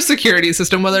some sort of security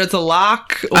system, whether it's a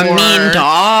lock or a mean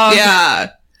dog,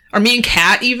 or mean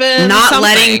cat, even not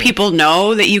letting people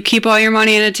know that you keep all your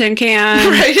money in a tin can.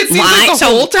 Right? It seems like the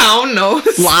whole town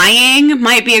knows. Lying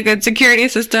might be a good security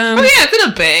system. Oh yeah, it's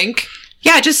in a bank.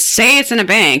 Yeah, just say it's in a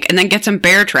bank and then get some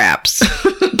bear traps.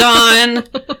 Done.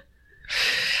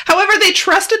 However, they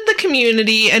trusted the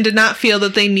community and did not feel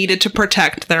that they needed to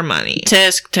protect their money.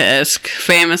 Tisk, tisk.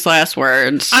 Famous last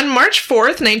words. On March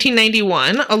 4th,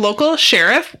 1991, a local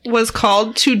sheriff was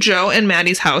called to Joe and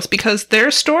Maddie's house because their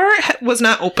store was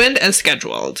not opened as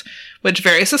scheduled, which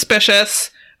very suspicious.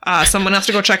 Someone has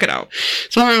to go check it out.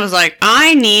 Someone was like,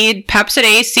 I need Pepsid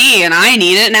AC and I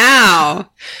need it now.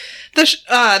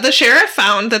 The sheriff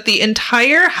found that the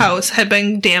entire house had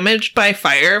been damaged by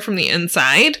fire from the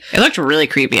inside. It looked really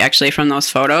creepy, actually, from those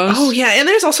photos. Oh, yeah. And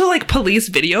there's also, like, police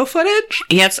video footage.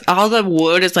 Yes, all the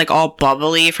wood is, like, all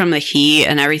bubbly from the heat,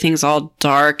 and everything's all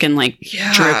dark and, like,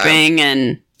 dripping,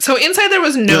 and... So inside there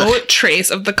was no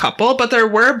trace of the couple, but there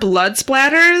were blood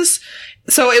splatters.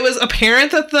 So it was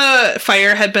apparent that the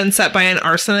fire had been set by an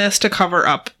arsonist to cover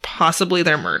up possibly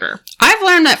their murder. I've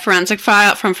learned that Forensic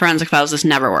Files, this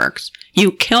never works.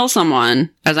 You kill someone,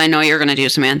 as I know you're going to do,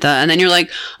 Samantha, and then you're like,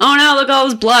 oh no, look at all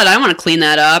this blood. I want to clean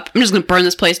that up. I'm just going to burn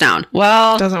this place down.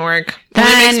 Well, doesn't work. Then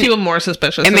it makes people more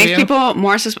suspicious. It makes people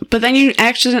more suspicious. But then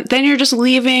you're just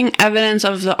leaving evidence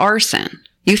of the arson.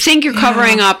 You think you're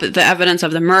covering up the evidence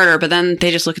of the murder, but then they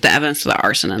just look at the evidence of the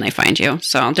arson and they find you.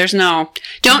 So there's don't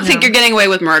think you're getting away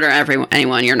with murder,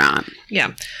 anyone. You're not.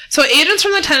 Yeah. So agents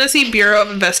from the Tennessee Bureau of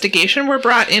Investigation were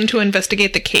brought in to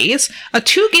investigate the case. A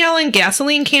 2-gallon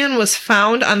gasoline can was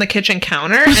found on the kitchen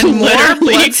counter and more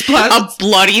blood spots. A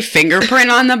bloody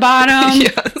fingerprint on the bottom.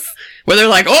 Yes. Where they're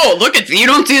like, oh, look at you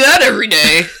don't do that every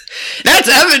day. That's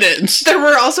evidence. There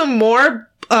were also more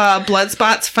blood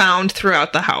spots found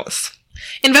throughout the house.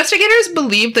 Investigators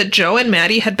believed that Joe and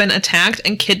Maddie had been attacked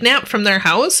and kidnapped from their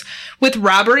house, with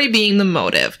robbery being the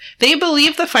motive. They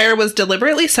believed the fire was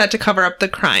deliberately set to cover up the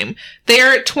crime.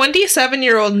 Their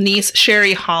 27-year-old niece,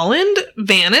 Sherry Holland,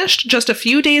 vanished just a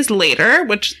few days later,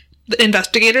 which the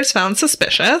investigators found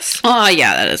suspicious. Oh,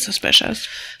 yeah, that is suspicious.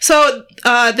 So,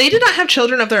 they did not have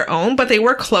children of their own, but they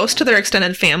were close to their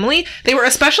extended family. They were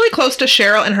especially close to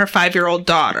Cheryl and her 5-year-old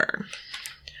daughter.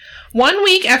 1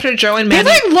 week after Joe and Maddie...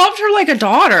 They loved her like a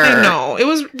daughter. I know.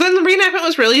 The reenactment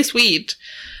was really sweet.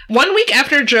 1 week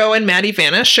after Joe and Maddie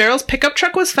vanished, Cheryl's pickup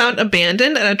truck was found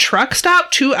abandoned at a truck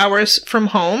stop 2 hours from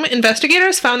home.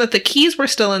 Investigators found that the keys were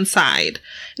still inside.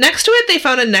 Next to it, they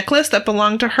found a necklace that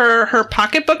belonged to her. Her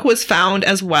pocketbook was found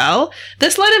as well.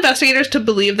 This led investigators to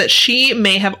believe that she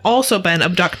may have also been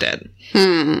abducted.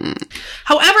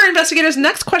 However, investigators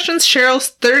next questioned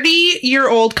Cheryl's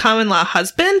 30-year-old common-law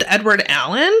husband, Edward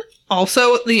Allen,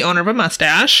 also the owner of a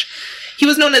mustache. He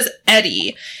was known as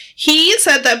Eddie. He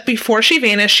said that before she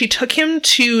vanished, she took him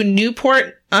to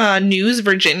Newport News,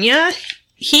 Virginia.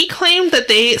 He claimed that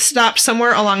they stopped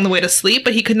somewhere along the way to sleep,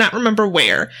 but he could not remember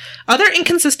where. Other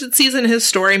inconsistencies in his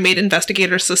story made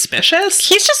investigators suspicious.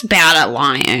 He's just bad at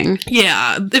lying.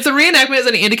 Yeah. If the reenactment is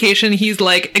any indication, he's,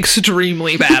 like,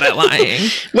 extremely bad at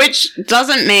lying. Which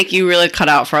doesn't make you really cut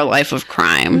out for a life of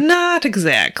crime. Not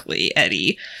exactly,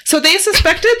 Eddie. So they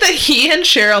suspected that he and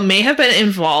Cheryl may have been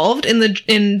involved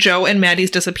in Joe and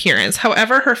Maddie's disappearance.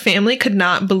 However, her family could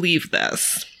not believe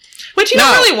this. Which you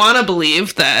don't really want to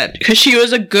believe that. Because she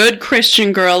was a good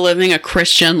Christian girl living a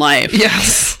Christian life.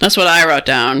 Yes. That's what I wrote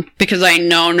down. Because I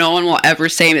know no one will ever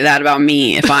say that about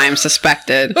me if I'm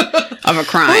suspected of a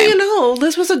crime. Well, you know,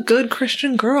 Liz was a good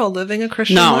Christian girl living a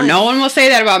Christian life. No one will say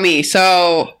that about me.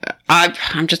 So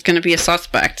I'm just going to be a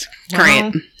suspect. Well,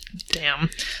 great. Damn.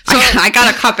 So I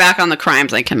got to cut back on the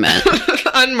crimes I commit.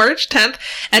 On March 10th,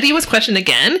 Eddie was questioned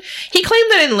again. He claimed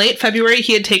that in late February,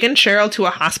 he had taken Cheryl to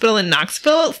a hospital in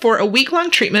Knoxville for a week-long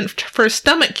treatment for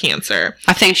stomach cancer.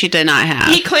 I think she did not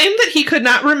have. He claimed that he could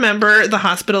not remember the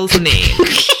hospital's name.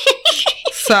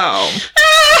 So.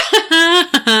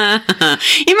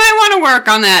 You might want to work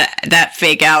on that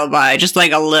fake alibi, just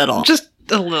like a little. Just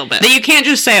a little bit. That you can't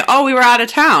just say, oh, we were out of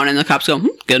town, and the cops go,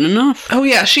 good enough. Oh,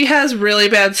 yeah, she has really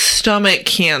bad stomach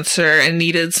cancer and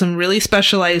needed some really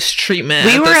specialized treitment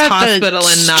at this hospital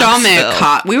in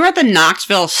Knoxville. We were at the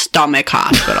Knoxville Stomach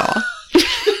Hospital.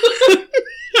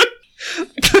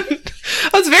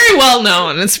 It's very well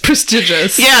known. It's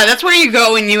prestigious. Yeah, that's where you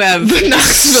go when you have the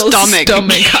Knoxville Stomach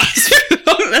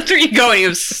Hospital. That's where you go when you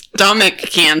have stomach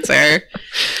cancer.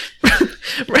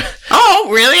 Oh,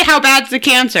 really? How bad's the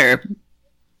cancer?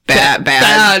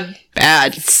 Bad.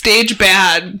 Stage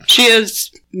bad. She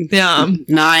has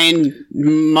 9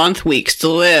 month weeks to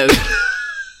live.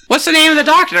 What's the name of the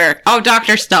doctor? Oh,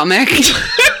 Dr. Stomach.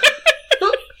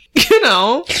 You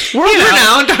know,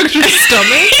 world-renowned Dr.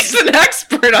 Stomach. He's an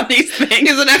expert on these things.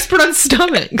 He's an expert on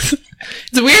stomachs.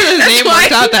 It's weird that his name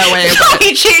worked out that way. No,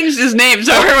 he changed his name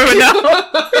so everyone would know.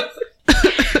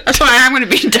 That's why I'm going to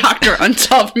be Dr.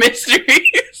 Unsolved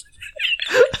Mysteries.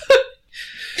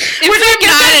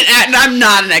 I'm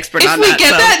not an expert on that. If we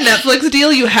get that Netflix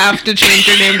deal, you have to change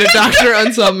your name to Dr.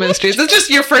 Unsolved Mysteries. It's just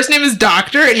your first name is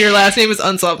Doctor and your last name is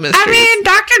Unsolved Mysteries. I mean,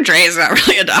 Dr. Dre is not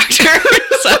really a doctor,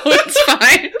 so it's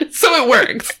fine. So it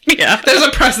works. Yeah. There's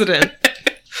a precedent.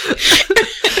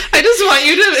 I just want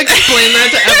you to explain that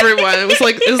to everyone. It was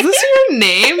like, is this your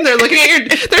name? They're looking at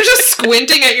they're just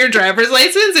squinting at your driver's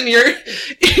license and you're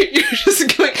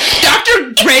just going,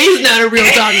 Dr. Dre's not a real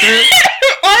doctor.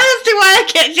 Honestly, why I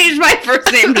can't change my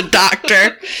first name to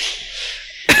Doctor.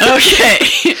 Okay.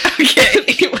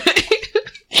 Anyway.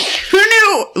 Who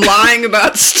knew lying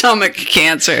about stomach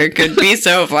cancer could be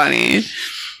so funny?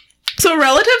 So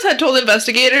relatives had told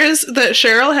investigators that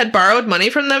Cheryl had borrowed money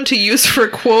from them to use for,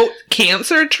 quote,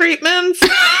 cancer treatments.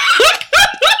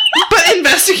 But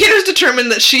investigators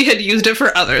determined that she had used it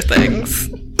for other things.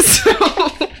 So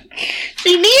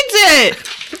she needs it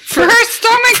for her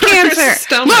stomach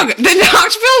cancer. Look, the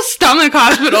Knoxville Stomach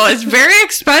Hospital is very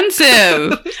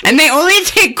expensive. And they only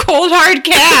take cold hard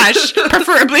cash,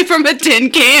 preferably from a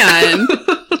tin can.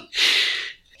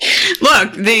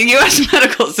 Look, the U.S.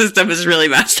 medical system is really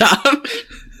messed up.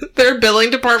 Their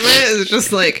billing department is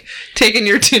just like taking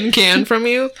your tin can from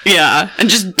you. Yeah, and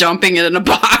just dumping it in a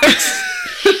box.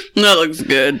 That looks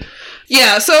good.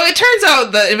 Yeah, so it turns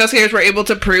out the investigators were able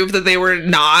to prove that they were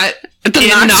not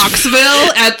in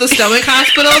Knoxville at the stomach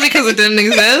hospital because it didn't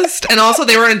exist. And also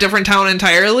they were in a different town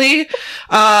entirely.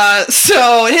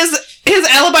 So his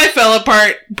alibi fell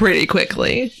apart pretty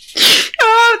quickly.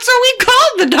 So we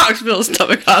called the Knoxville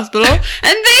Stomach Hospital, and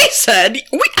they said,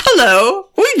 hello,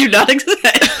 we do not exist.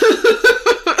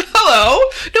 Hello?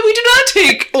 No, we do not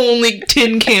take only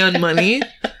tin can money.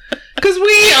 Because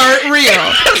we aren't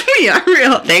real. We are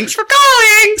real. Thanks for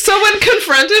calling. So when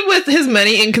confronted with his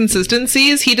many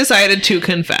inconsistencies, he decided to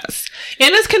confess.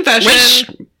 In his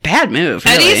confession... bad move,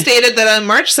 really. Eddie stated that on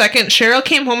March 2nd, Cheryl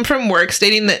came home from work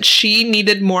stating that she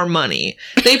needed more money.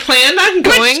 They planned on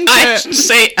going to... I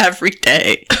say every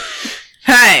day.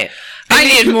 Hey, I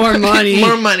need more money.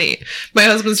 More money. My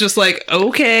husband's just like,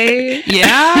 okay,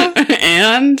 yeah.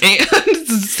 And?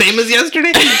 Same as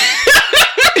yesterday.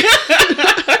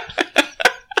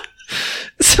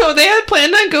 So they had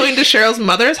planned on going to Cheryl's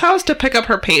mother's house to pick up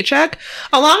her paycheck.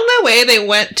 Along the way, they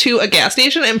went to a gas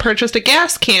station and purchased a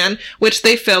gas can, which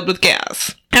they filled with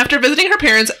gas. After visiting her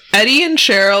parents, Eddie and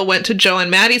Cheryl went to Joe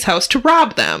and Maddie's house to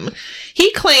rob them.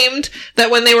 He claimed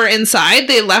that when they were inside,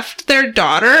 they left their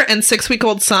daughter and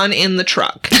 6-week-old son in the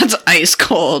truck. That's ice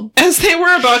cold. As they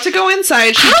were about to go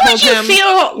inside, she told him... How did you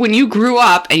feel when you grew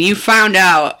up and you found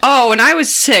out, oh, when I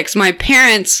was 6, my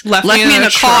parents left me in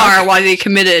a car while they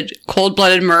committed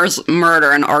cold-blooded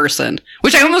murder and arson?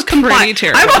 Which I almost combined.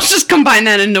 I almost just combined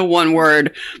that into one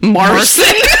word.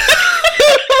 Marson.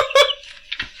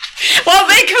 Well,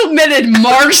 they committed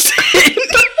Marson.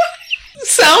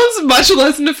 Sounds much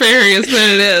less nefarious than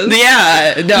it is.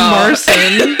 Yeah, no.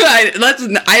 Marson.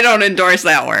 I don't endorse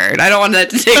that word. I don't want that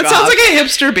to take off. That sounds like a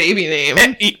hipster baby name.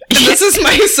 And this is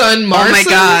my son, Marson. Oh my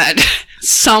god.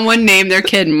 Someone named their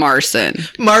kid Marson.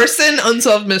 Marson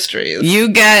Unsolved Mysteries. You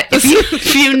get,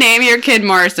 if you name your kid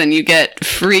Marson, you get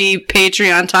free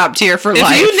Patreon top tier for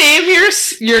life. If you name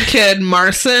your kid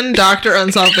Marson Dr.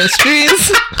 Unsolved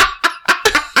Mysteries...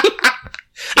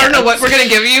 I don't know what we're going to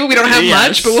give you. We don't have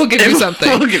much, but we'll give you something.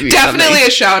 We'll give you Definitely something. A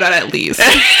shout out at least.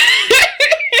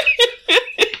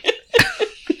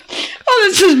 Oh,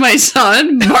 this is my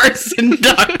son, Marson,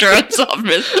 Dr. Unsolved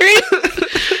Mysteries.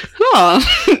 Oh,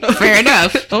 fair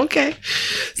enough. Okay.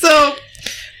 So,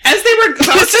 as they were...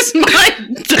 This is my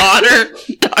daughter,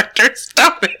 Dr.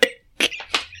 Stomach.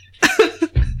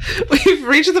 We've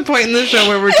reached the point in the show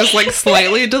where we're just like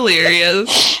slightly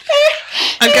delirious.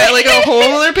 I've got like a whole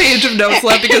other page of notes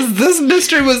left because this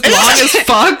mystery was long as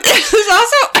fuck. This is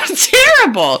also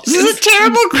terrible. This is a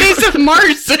terrible case of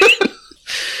Marson.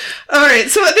 Alright,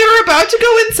 so they were about to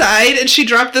go inside and she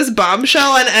dropped this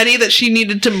bombshell on Eddie that she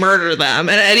needed to murder them.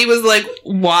 And Eddie was like,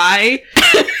 why?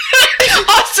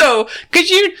 Also, could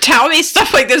you tell me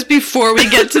stuff like this before we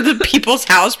get to the people's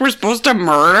house we're supposed to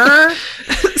murder?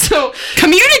 So,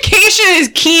 communication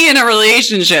is key in a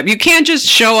relationship. You can't just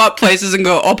show up places and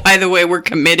go, oh, by the way, we're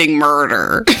committing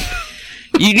murder.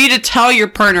 You need to tell your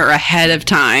partner ahead of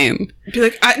time. Be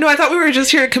like, I thought we were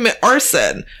just here to commit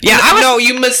arson. Yeah, no,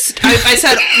 you must... I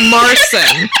said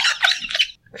Marson.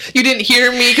 You didn't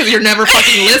hear me because you're never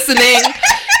fucking listening.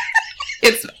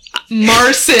 It's...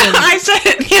 Marson. I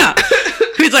said, yeah.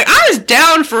 He's like, I was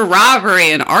down for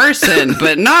robbery and arson,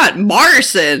 but not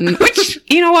Marson. Which,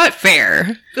 you know what?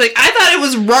 Fair. Like, I thought it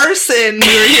was Rarson we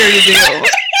were here to do.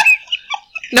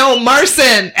 No,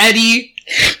 Marson, Eddie.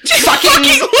 Fucking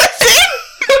listen.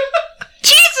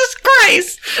 Jesus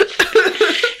Christ.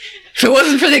 If it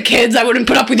wasn't for the kids, I wouldn't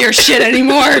put up with your shit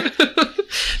anymore.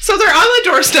 So they're on the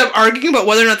doorstep arguing about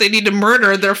whether or not they need to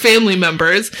murder their family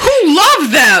members. Who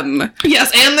love them!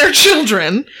 Yes, and their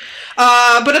children.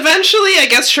 But eventually, I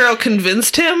guess Cheryl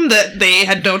convinced him that they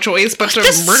had no choice but to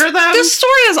murder them. This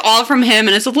story is all from him,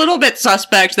 and it's a little bit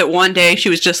suspect that one day she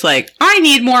was just like, I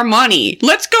need more money.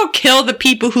 Let's go kill the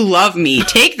people who love me,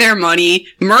 take their money,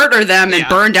 murder them, and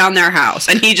burn down their house.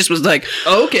 And he just was like,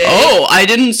 okay. Oh, I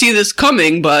didn't see this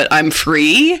coming, but I'm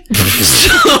free.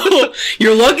 So,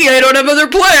 you're lucky I don't have other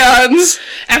plans.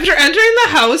 After entering the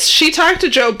house, she talked to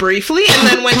Joe briefly and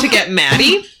then went to get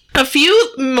Maddie. A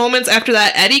few moments after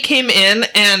that, Eddie came in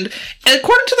and,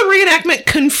 according to the reenactment,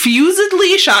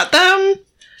 confusedly shot them.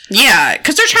 Yeah,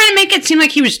 because they're trying to make it seem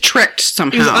like he was tricked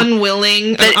somehow. He was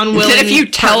unwilling. That if you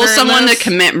tell someone to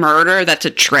commit murder, that's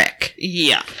a trick.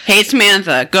 Yeah. Hey,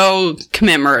 Samantha, go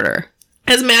commit murder.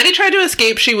 As Maddie tried to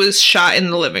escape, she was shot in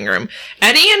the living room.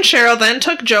 Eddie and Cheryl then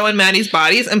took Joe and Maddie's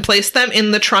bodies and placed them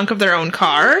in the trunk of their own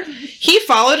car. He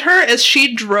followed her as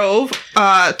she drove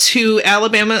to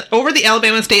Alabama, over the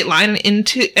Alabama state line and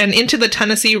into the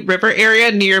Tennessee River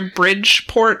area near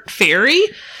Bridgeport Ferry.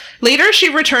 Later, she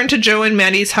returned to Joe and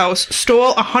Maddie's house,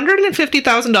 stole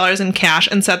 $150,000 in cash,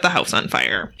 and set the house on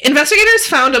fire. Investigators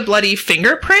found a bloody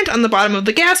fingerprint on the bottom of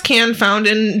the gas can found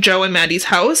in Joe and Maddie's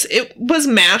house. It was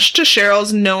matched to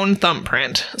Cheryl's known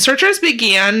thumbprint. Searchers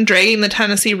began dragging the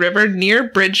Tennessee River near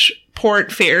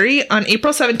Bridgeport Ferry. On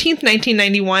April 17th,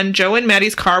 1991, Joe and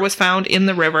Maddie's car was found in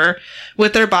the river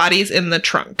with their bodies in the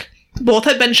trunk. Both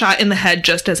had been shot in the head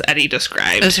just as Eddie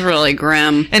described. It's really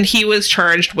grim. And he was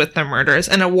charged with the murders,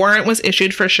 and a warrant was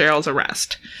issued for Cheryl's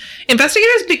arrest.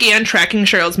 Investigators began tracking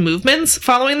Cheryl's movements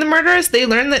following the murders. They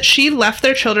learned that she left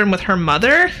their children with her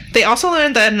mother. They also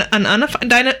learned that an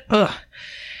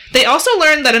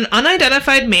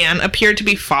unidentified man appeared to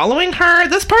be following her.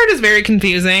 This part is very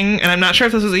confusing, and I'm not sure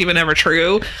if this was even ever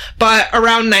true. But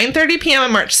around 9:30 p.m.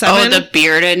 on March 7th... Oh, the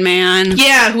bearded man?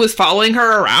 Yeah, who was following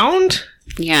her around.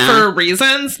 Yeah. For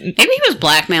reasons. Maybe he was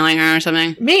blackmailing her or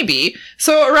something. Maybe.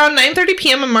 So around 9:30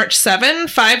 p.m. on March 7,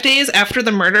 5 days after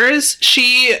the murders,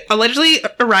 she allegedly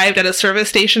arrived at a service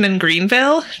station in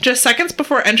Greenville. Just seconds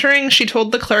before entering, she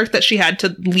told the clerk that she had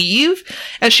to leave.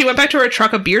 As she went back to her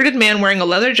truck, a bearded man wearing a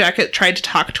leather jacket tried to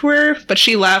talk to her, but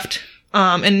she left.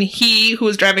 And he, who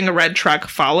was driving a red truck,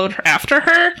 followed her after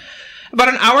her. About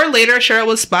an hour later, Cheryl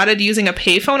was spotted using a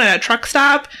payphone at a truck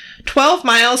stop 12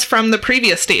 miles from the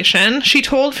previous station. She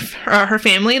told her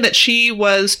family that she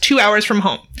was 2 hours from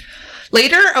home.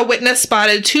 Later, a witness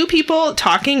spotted two people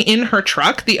talking in her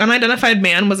truck. The unidentified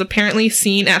man was apparently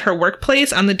seen at her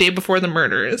workplace on the day before the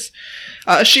murders.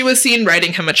 She was seen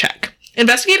writing him a check.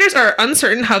 Investigators are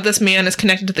uncertain how this man is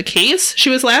connected to the case. She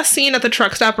was last seen at the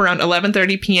truck stop around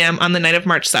 11:30 p.m. on the night of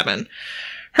March 7.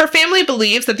 Her family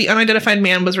believes that the unidentified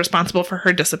man was responsible for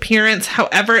her disappearance.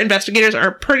 However, investigators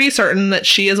are pretty certain that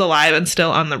she is alive and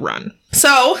still on the run.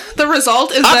 So, the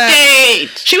result is that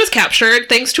she was captured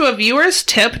thanks to a viewer's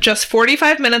tip just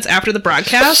 45 minutes after the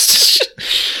broadcast.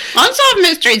 Unsolved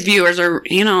Mysteries viewers are,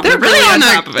 they're really on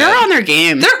top of it. They're on their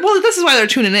game. Well, this is why they're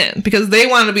tuning in, because they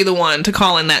want to be the one to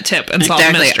call in that tip and solve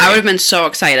the mystery. I would have been so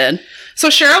excited. So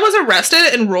Cheryl was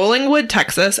arrested in Rollingwood,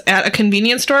 Texas, at a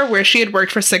convenience store where she had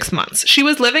worked for 6 months. She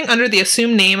was living under the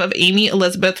assumed name of Amy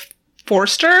Elizabeth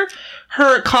Forster.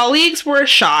 Her colleagues were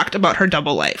shocked about her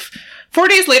double life. 4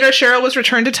 days later, Cheryl was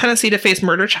returned to Tennessee to face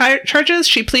murder charges.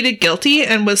 She pleaded guilty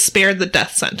and was spared the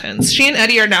death sentence. She and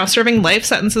Eddie are now serving life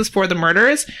sentences for the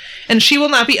murders, and she will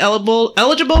not be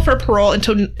eligible for parole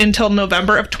until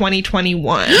November of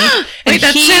 2021. And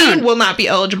he will not be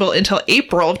eligible until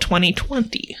April of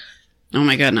 2020. Oh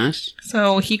my goodness.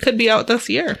 So he could be out this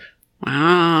year.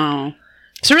 Wow.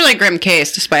 It's a really grim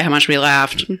case, despite how much we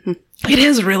laughed. It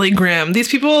is really grim. These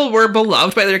people were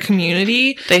beloved by their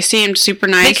community. They seemed super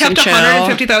nice. They kept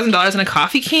 $150,000 in a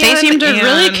coffee can. They seemed to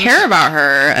really care about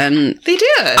her, and they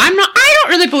did. I don't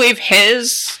really believe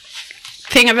his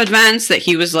thing of events that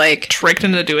he was like tricked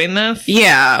into doing this.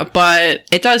 Yeah, but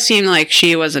it does seem like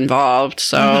she was involved,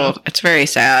 so it's very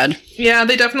sad. Yeah,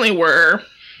 they definitely were.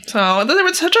 So they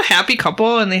were such a happy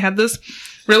couple, and they had this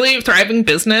really thriving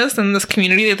business and this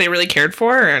community that they really cared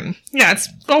for. And yeah, it's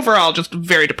overall just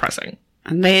very depressing.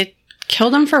 And they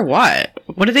killed him for what?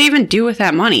 What did they even do with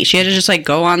that money? She had to just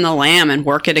go on the lam and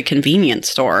work at a convenience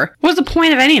store. What was the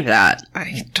point of any of that?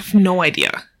 I have no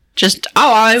idea. Just,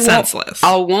 senseless.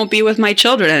 I won't be with my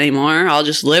children anymore. I'll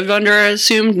just live under an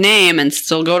assumed name and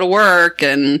still go to work,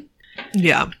 and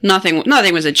yeah, nothing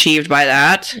was achieved by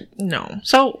that. No.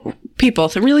 So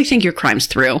people really think your crime's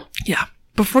through. Yeah.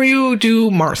 Before you do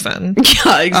Marson.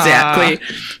 Yeah, exactly.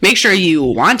 Make sure you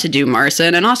want to do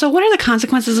Marson. And also, what are the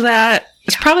consequences of that?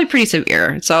 It's probably pretty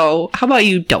severe. So how about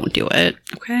you don't do it?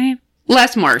 Okay.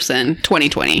 Less Marson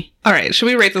 2020. All right. Should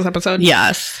we rate this episode?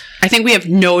 Yes. I think we have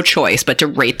no choice but to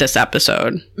rate this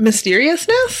episode.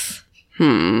 Mysteriousness?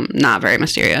 Not very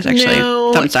mysterious, actually.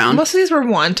 No, thumbs down. Most of these were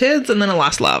wanteds and then a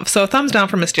lost love. So thumbs down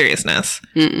for mysteriousness.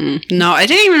 No, I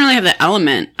didn't even really have the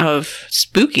element of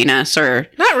spookiness or...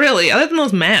 Not really, other than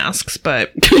those masks,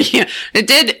 but... Yeah, it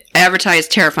did advertise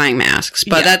terrifying masks,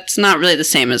 but that's not really the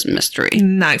same as mystery.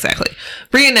 Not exactly.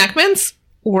 Reenactments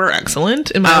were excellent,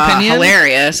 in my opinion.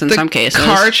 Hilarious in some cases.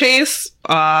 Car chase,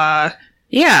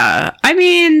 yeah. I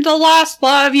mean, the lost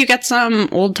love, you get some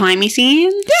old-timey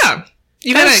scenes. Yeah.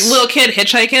 You got a little kid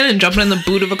hitchhiking and jumping in the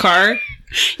boot of a car.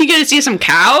 You get to see some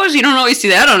cows. You don't always see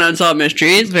that on Unsolved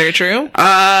Mysteries. Very true.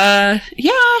 Yeah.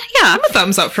 I'm a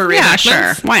thumbs up for reenactments.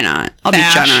 Yeah, sure. Why not? I'll be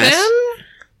generous.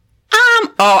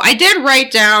 I did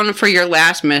write down for your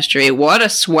last mystery, what a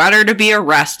sweater to be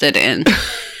arrested in.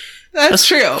 That's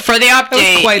true. For the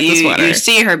update, quite the sweater. You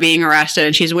see her being arrested,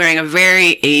 and she's wearing a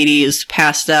very 80s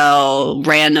pastel,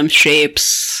 random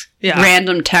shapes,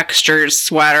 random textures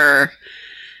sweater.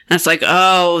 And it's like,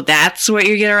 oh, that's what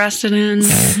you get arrested in?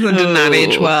 That did not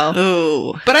age well.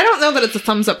 Oh. But I don't know that it's a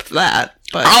thumbs up for that.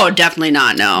 But definitely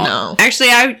not, no.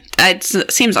 Actually, it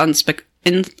seems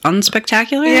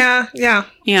unspectacular. Yeah.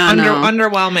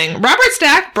 Underwhelming. Robert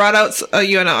Stack brought out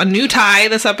a new tie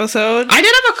this episode. I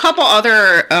did have a couple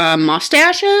other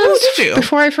mustaches. Oh, did you?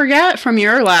 Before I forget, from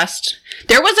your last...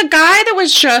 There was a guy that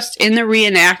was just in the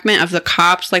reenactment of the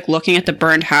cops, looking at the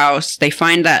burned house. They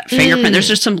find that fingerprint. There's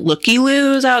just some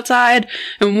looky-loos outside.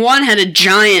 And one had a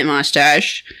giant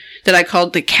mustache that I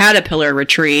called the Caterpillar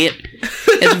Retreat.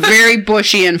 It's very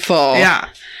bushy and full. Yeah.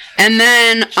 And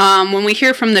then when we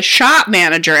hear from the shop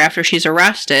manager after she's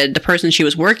arrested, the person she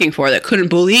was working for that couldn't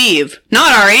believe,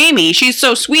 not our Amy, she's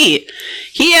so sweet.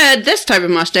 He had this type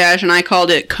of mustache, and I called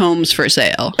it Combs for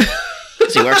Sale.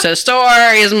 combs. He works at a store.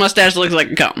 His mustache looks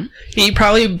like a comb. He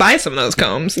probably buys some of those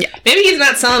combs. Yeah. Maybe he's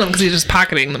not selling them because he's just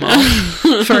pocketing them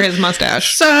all for his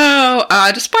mustache. So,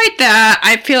 despite that,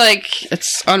 I feel like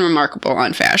it's unremarkable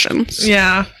on fashions.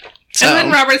 Yeah. So, and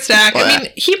then Robert Stack, I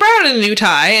mean, he brought in a new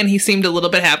tie, and he seemed a little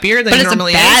bit happier than he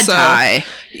normally is. But it's a bad tie.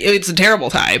 It's a terrible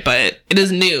tie, but it is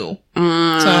new.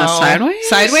 Sideways?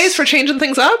 Sideways for changing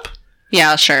things up?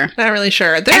 Yeah, sure. Not really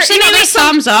sure. Actually, maybe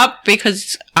thumbs up,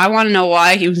 because I want to know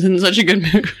why he was in such a good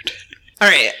mood. All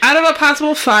right, out of a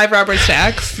possible 5 Robert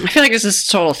Stacks, I feel like this is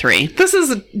total 3. This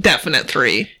is a definite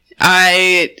 3.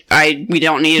 We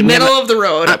don't need middle of the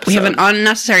road. We have an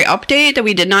unnecessary update that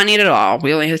we did not need at all.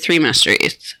 We only have 3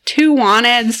 mysteries, 2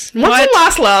 wanteds. What's a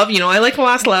lost love? You know, I like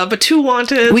lost love, but 2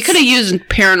 wanteds. We could have used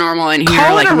paranormal in here,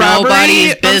 call like it a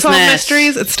nobody's business. Unsolved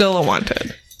mysteries. It's still a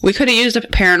wanted. We could have used a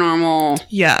paranormal.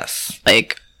 Yes.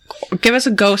 Like, give us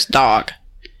a ghost dog.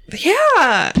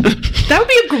 Yeah, that would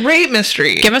be a great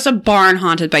mystery. Give us a barn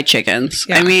haunted by chickens.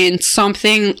 Yeah. I mean,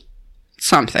 something.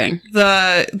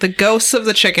 The ghosts of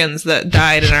the chickens that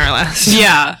died in our last.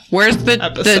 Yeah, where's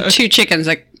the 2 chickens?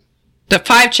 Like the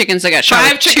 5 chickens that got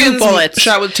shot with 2 bullets.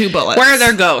 Shot with 2 bullets. Where are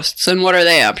their ghosts and what are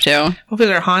they up to? Hopefully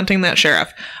they're haunting that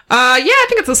sheriff. Yeah, I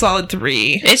think it's a solid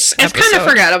 3. It's kind of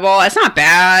forgettable. It's not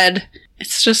bad.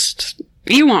 It's just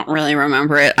you won't really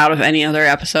remember it out of any other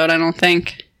episode. I don't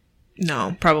think.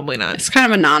 No, probably not. It's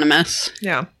kind of anonymous.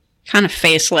 Yeah. Kind of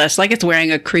faceless, like it's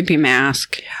wearing a creepy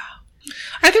mask. Yeah.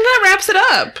 I think that wraps it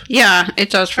up. Yeah,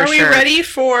 it does for sure. Are we ready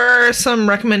for some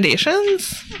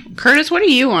recommendations? Curtis, what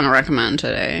do you want to recommend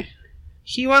today?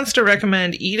 He wants to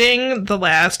recommend eating the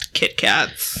last Kit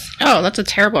Kats. Oh, that's a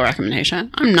terrible recommendation.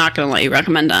 I'm not going to let you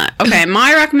recommend that. Okay,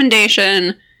 my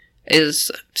recommendation is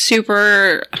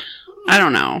super... I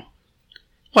don't know.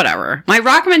 Whatever. My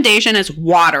recommendation is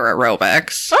water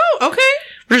aerobics. Oh, okay.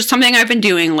 Which is something I've been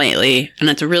doing lately, and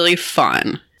it's really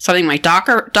fun. Something my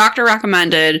doctor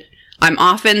recommended. I'm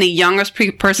often the youngest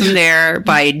person there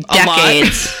by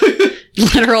decades.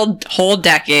 Literal whole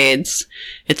decades.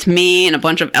 It's me and a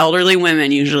bunch of elderly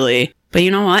women usually. But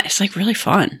you know what? It's like really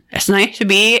fun. It's nice to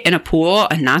be in a pool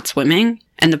and not swimming.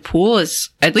 And the pool is,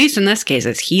 at least in this case,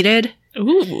 it's heated.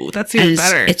 Ooh, that's even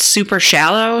better. It's super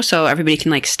shallow, so everybody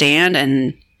can like stand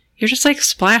and you're just like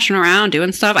splashing around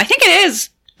doing stuff. I think it is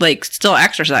like still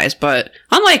exercise, but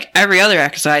unlike every other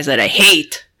exercise that I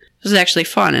hate, this is actually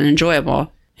fun and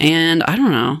enjoyable. And I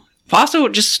don't know. Also,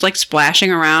 just like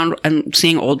splashing around and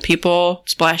seeing old people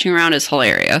splashing around is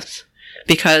hilarious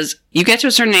because you get to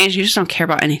a certain age, you just don't care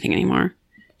about anything anymore.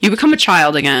 You become a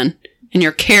child again in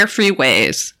your carefree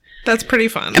ways. That's pretty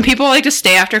fun. And people like to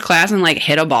stay after class and like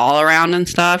hit a ball around and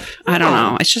stuff. I don't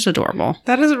know. It's just adorable.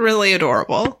 That is really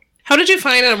adorable. How did you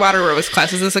find a water aerobics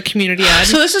class? Is this a community ed?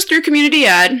 So this is through community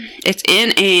ed. It's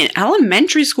in an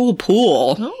elementary school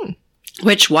pool. Oh.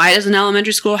 Which, why does an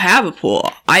elementary school have a pool?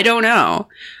 I don't know.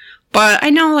 But I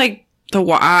know like the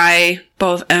Y,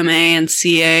 both MA and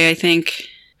CA, I think,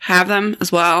 have them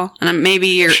as well. And maybe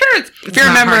you're sure if you're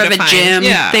a member of a gym,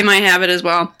 they might have it as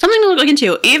well. Something to look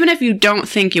into, even if you don't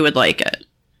think you would like it.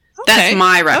 Okay. That's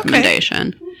my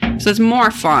recommendation. Okay. So it's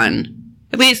more fun.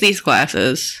 At least these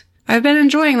classes. I've been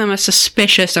enjoying them a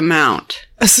suspicious amount.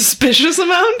 A suspicious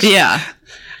amount? Yeah.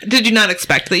 Did you not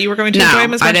expect that you were going to enjoy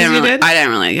them as much as you did? I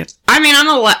didn't really. I mean, I'm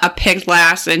a picked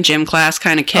last and gym class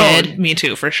kind of kid. Oh, me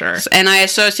too, for sure. And I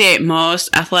associate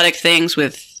most athletic things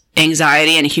with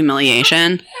anxiety and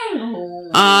humiliation.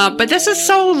 But this is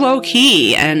so low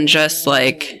key and just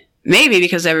like maybe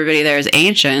because everybody there is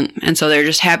ancient and so they're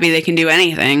just happy they can do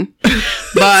anything.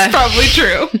 But that's probably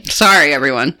true. Sorry,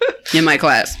 everyone in my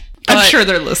class. I'm sure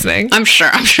they're listening. I'm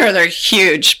sure they're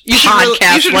huge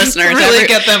podcast listeners. Really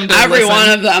get them to every listen. One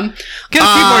of them. Get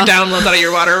a few more downloads out of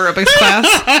your water aerobics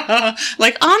class.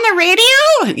 Like on the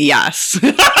radio? Yes.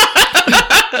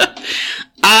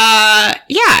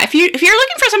 Yeah. If you're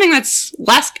looking for something that's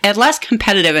a less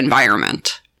competitive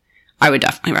environment, I would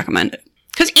definitely recommend it.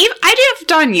 Because I have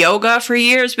done yoga for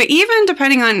years, but even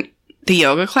depending on the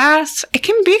yoga class, it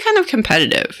can be kind of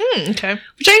competitive. Okay.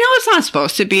 Which I know it's not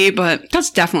supposed to be, but that's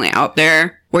definitely out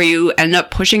there where you end up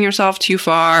pushing yourself too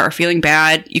far or feeling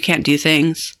bad. You can't do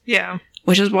things. Yeah.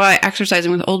 Which is why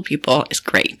exercising with old people is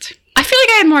great. I feel like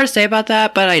I had more to say about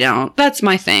that, but I don't. That's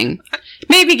my thing.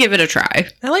 Maybe give it a try.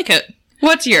 I like it.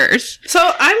 What's yours? So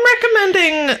I'm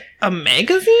recommending a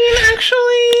magazine,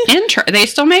 actually. They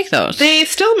still make those. They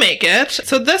still make it.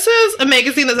 So this is a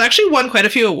magazine that's actually won quite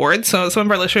a few awards, so some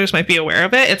of our listeners might be aware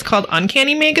of it. It's called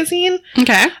Uncanny Magazine.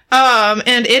 Okay.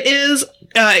 And it is...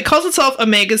 it calls itself a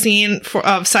magazine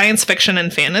of science fiction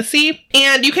and fantasy.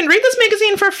 And you can read this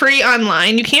magazine for free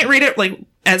online. You can't read it, like,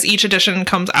 as each edition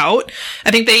comes out.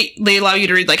 I think they allow you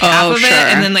to read like half of it,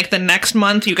 and then like the next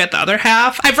month you get the other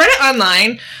half. I've read it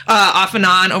online off and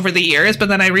on over the years, but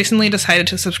then I recently decided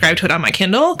to subscribe to it on my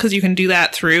Kindle because you can do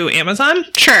that through Amazon.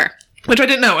 Sure. Which I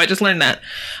didn't know. I just learned that.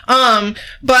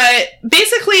 But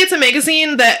basically it's a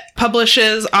magazine that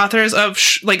publishes authors of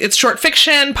it's short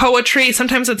fiction, poetry,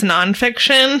 sometimes it's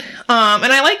nonfiction. And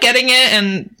I like getting it,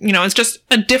 and it's just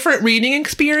a different reading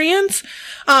experience.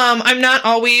 I'm not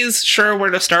always sure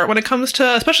where to start when it comes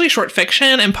to especially short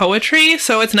fiction and poetry.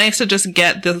 So it's nice to just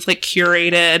get this like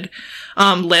curated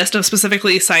list of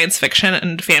specifically science fiction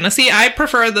and fantasy. I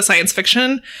prefer the science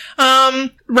fiction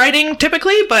writing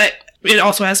typically, but it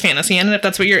also has fantasy in it if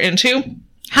that's what you're into.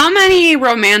 How many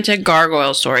romantic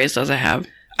gargoyle stories does it have?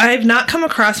 I've not come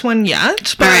across one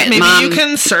yet, but right, maybe Mom, you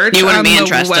can search on the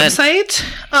website.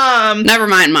 Never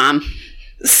mind, Mom.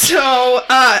 So,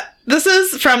 this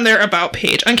is from their About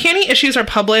page. Uncanny Issues are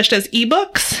published as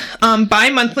ebooks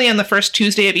bi-monthly on the first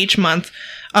Tuesday of each month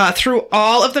through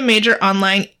all of the major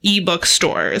online ebook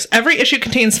stores. Every issue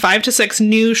contains 5 to 6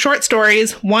 new short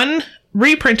stories, 1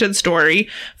 reprinted story,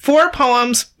 4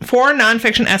 poems, 4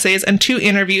 nonfiction essays, and 2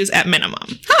 interviews at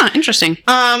minimum. Huh, interesting.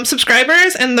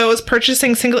 Subscribers and those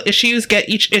purchasing single issues get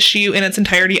each issue in its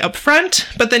entirety up front,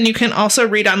 but then you can also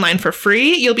read online for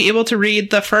free. You'll be able to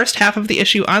read the first half of the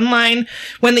issue online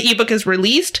when the ebook is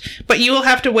released, but you will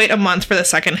have to wait a month for the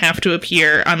second half to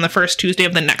appear on the first Tuesday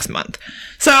of the next month.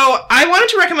 So I wanted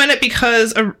to recommend it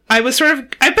because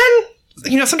I've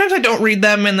been, sometimes I don't read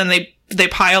them and then they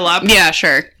pile up. Yeah,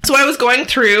 sure. So I was going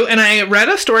through and I read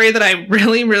a story that I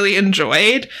really, really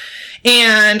enjoyed,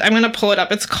 and I'm going to pull it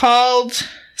up. It's called...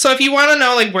 So if you want to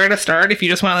know like where to start, if you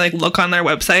just want to like look on their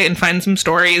website and find some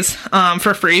stories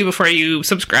for free before you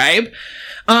subscribe,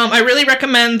 I really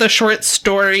recommend the short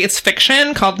story. It's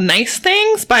fiction called Nice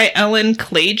Things by Ellen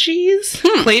Klages.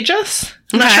 Klages?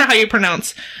 I'm not sure how you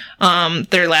pronounce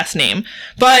their last name,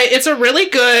 but it's a really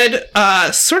good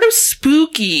sort of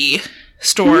spooky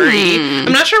story.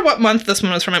 I'm not sure what month this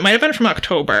one was from. It might have been from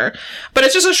October, but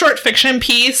it's just a short fiction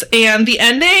piece, and the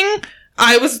ending,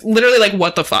 I was literally like,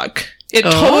 what the fuck? It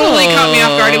totally caught me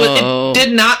off guard. It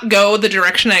did not go the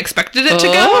direction I expected it to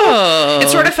go. It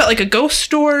sort of felt like a ghost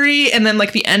story, and then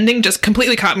like the ending just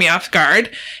completely caught me off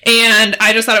guard. And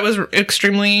I just thought it was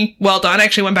extremely well done. I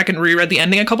actually went back and reread the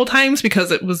ending a couple times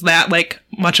because it was that like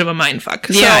much of a mindfuck.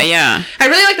 Yeah. I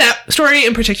really like that story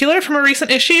in particular from a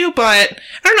recent issue, but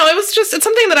I don't know. It's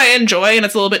something that I enjoy, and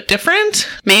it's a little bit different.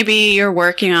 Maybe you're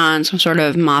working on some sort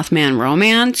of Mothman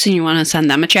romance and you want to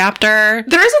send them a chapter.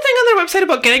 There is a thing on their website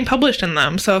about getting published in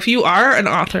them. So if you are an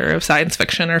author of science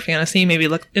fiction or fantasy, maybe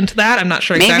look into that. I'm not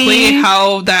sure exactly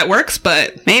how that works,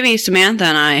 but maybe Samantha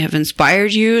and I have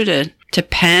inspired you to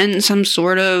pen some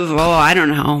sort of, I don't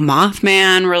know,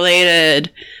 Mothman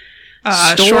related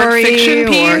story, short fiction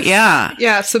piece.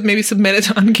 Yeah. So maybe submit it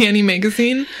to Uncanny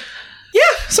Magazine. Yeah,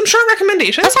 some short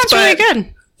recommendations. That sounds really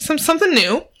good. Something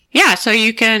new. Yeah, so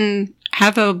you can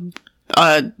have a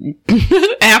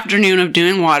afternoon of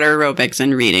doing water aerobics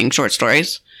and reading short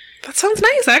stories. That sounds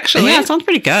nice, actually. Yeah, it sounds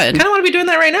pretty good. Kind of want to be doing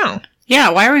that right now.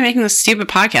 Yeah, why are we making this stupid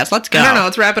podcast? Let's go. I don't know.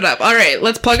 Let's wrap it up. All right,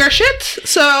 let's plug our shit.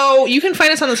 So you can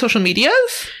find us on the social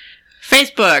medias.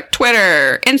 Facebook,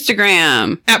 Twitter,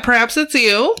 Instagram. At Perhaps It's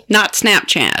You. Not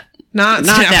Snapchat. Not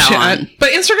that one. But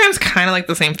Instagram's kind of like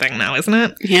the same thing now, isn't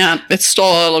it? Yeah, it stole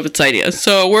all of its ideas.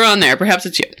 So we're on there. Perhaps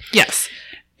It's You. Yes.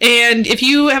 And if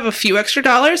you have a few extra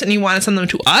dollars and you want to send them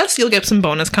to us, you'll get some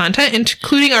bonus content,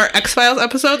 including our X-Files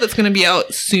episode that's going to be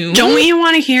out soon. Don't you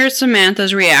want to hear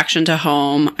Samantha's reaction to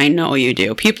Home? I know you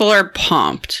do. People are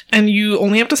pumped. And you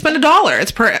only have to spend $1.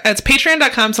 It's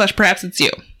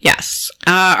patreon.com/perhapsit'syou. Yes.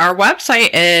 Our website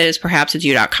is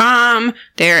perhapsit'syou.com.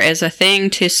 There is a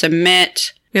thing to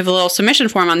submit. We have a little submission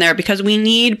form on there because we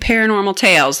need paranormal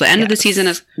tales. The end of the season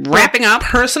is wrapping up.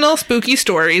 Personal spooky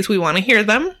stories. We want to hear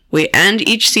them. We end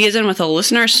each season with a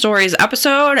listener stories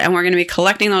episode, and we're going to be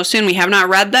collecting those soon. We have not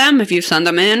read them. If you send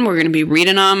them in, we're going to be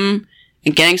reading them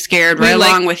and getting scared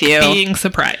along with you. Being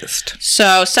surprised.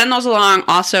 So send those along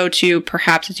also to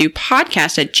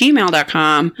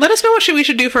perhapsit'syou@gmail.com. Let us know what we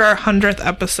should do for our 100th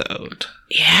episode.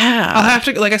 Yeah. I'll have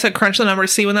to, like I said, crunch the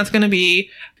numbers, see when that's going to be.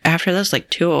 After this, like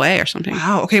 2 away or something.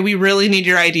 Wow. Okay, we really need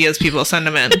your ideas, people. Send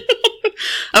them in.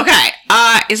 Okay.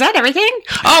 Is that everything?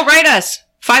 Oh, write us.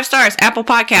 5 stars, Apple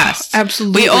Podcasts. Oh,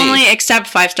 absolutely. We only accept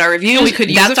 5-star reviews. And we could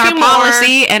use That's our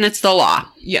policy, and it's the law.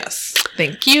 Yes.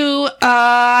 Thank you.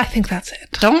 I think that's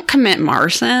it. Don't commit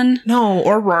Marson. No,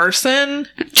 or Rarson.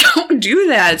 Don't do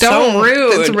that. It's so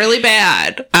rude. It's really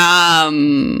bad.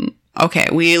 Okay,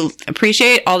 we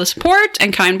appreciate all the support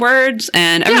and kind words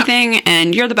and everything,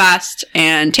 and you're the best,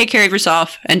 and take care of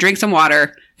yourself, and drink some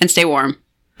water, and stay warm.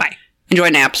 Bye. Enjoy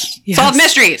naps. Yes. Solve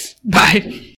mysteries.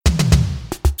 Bye.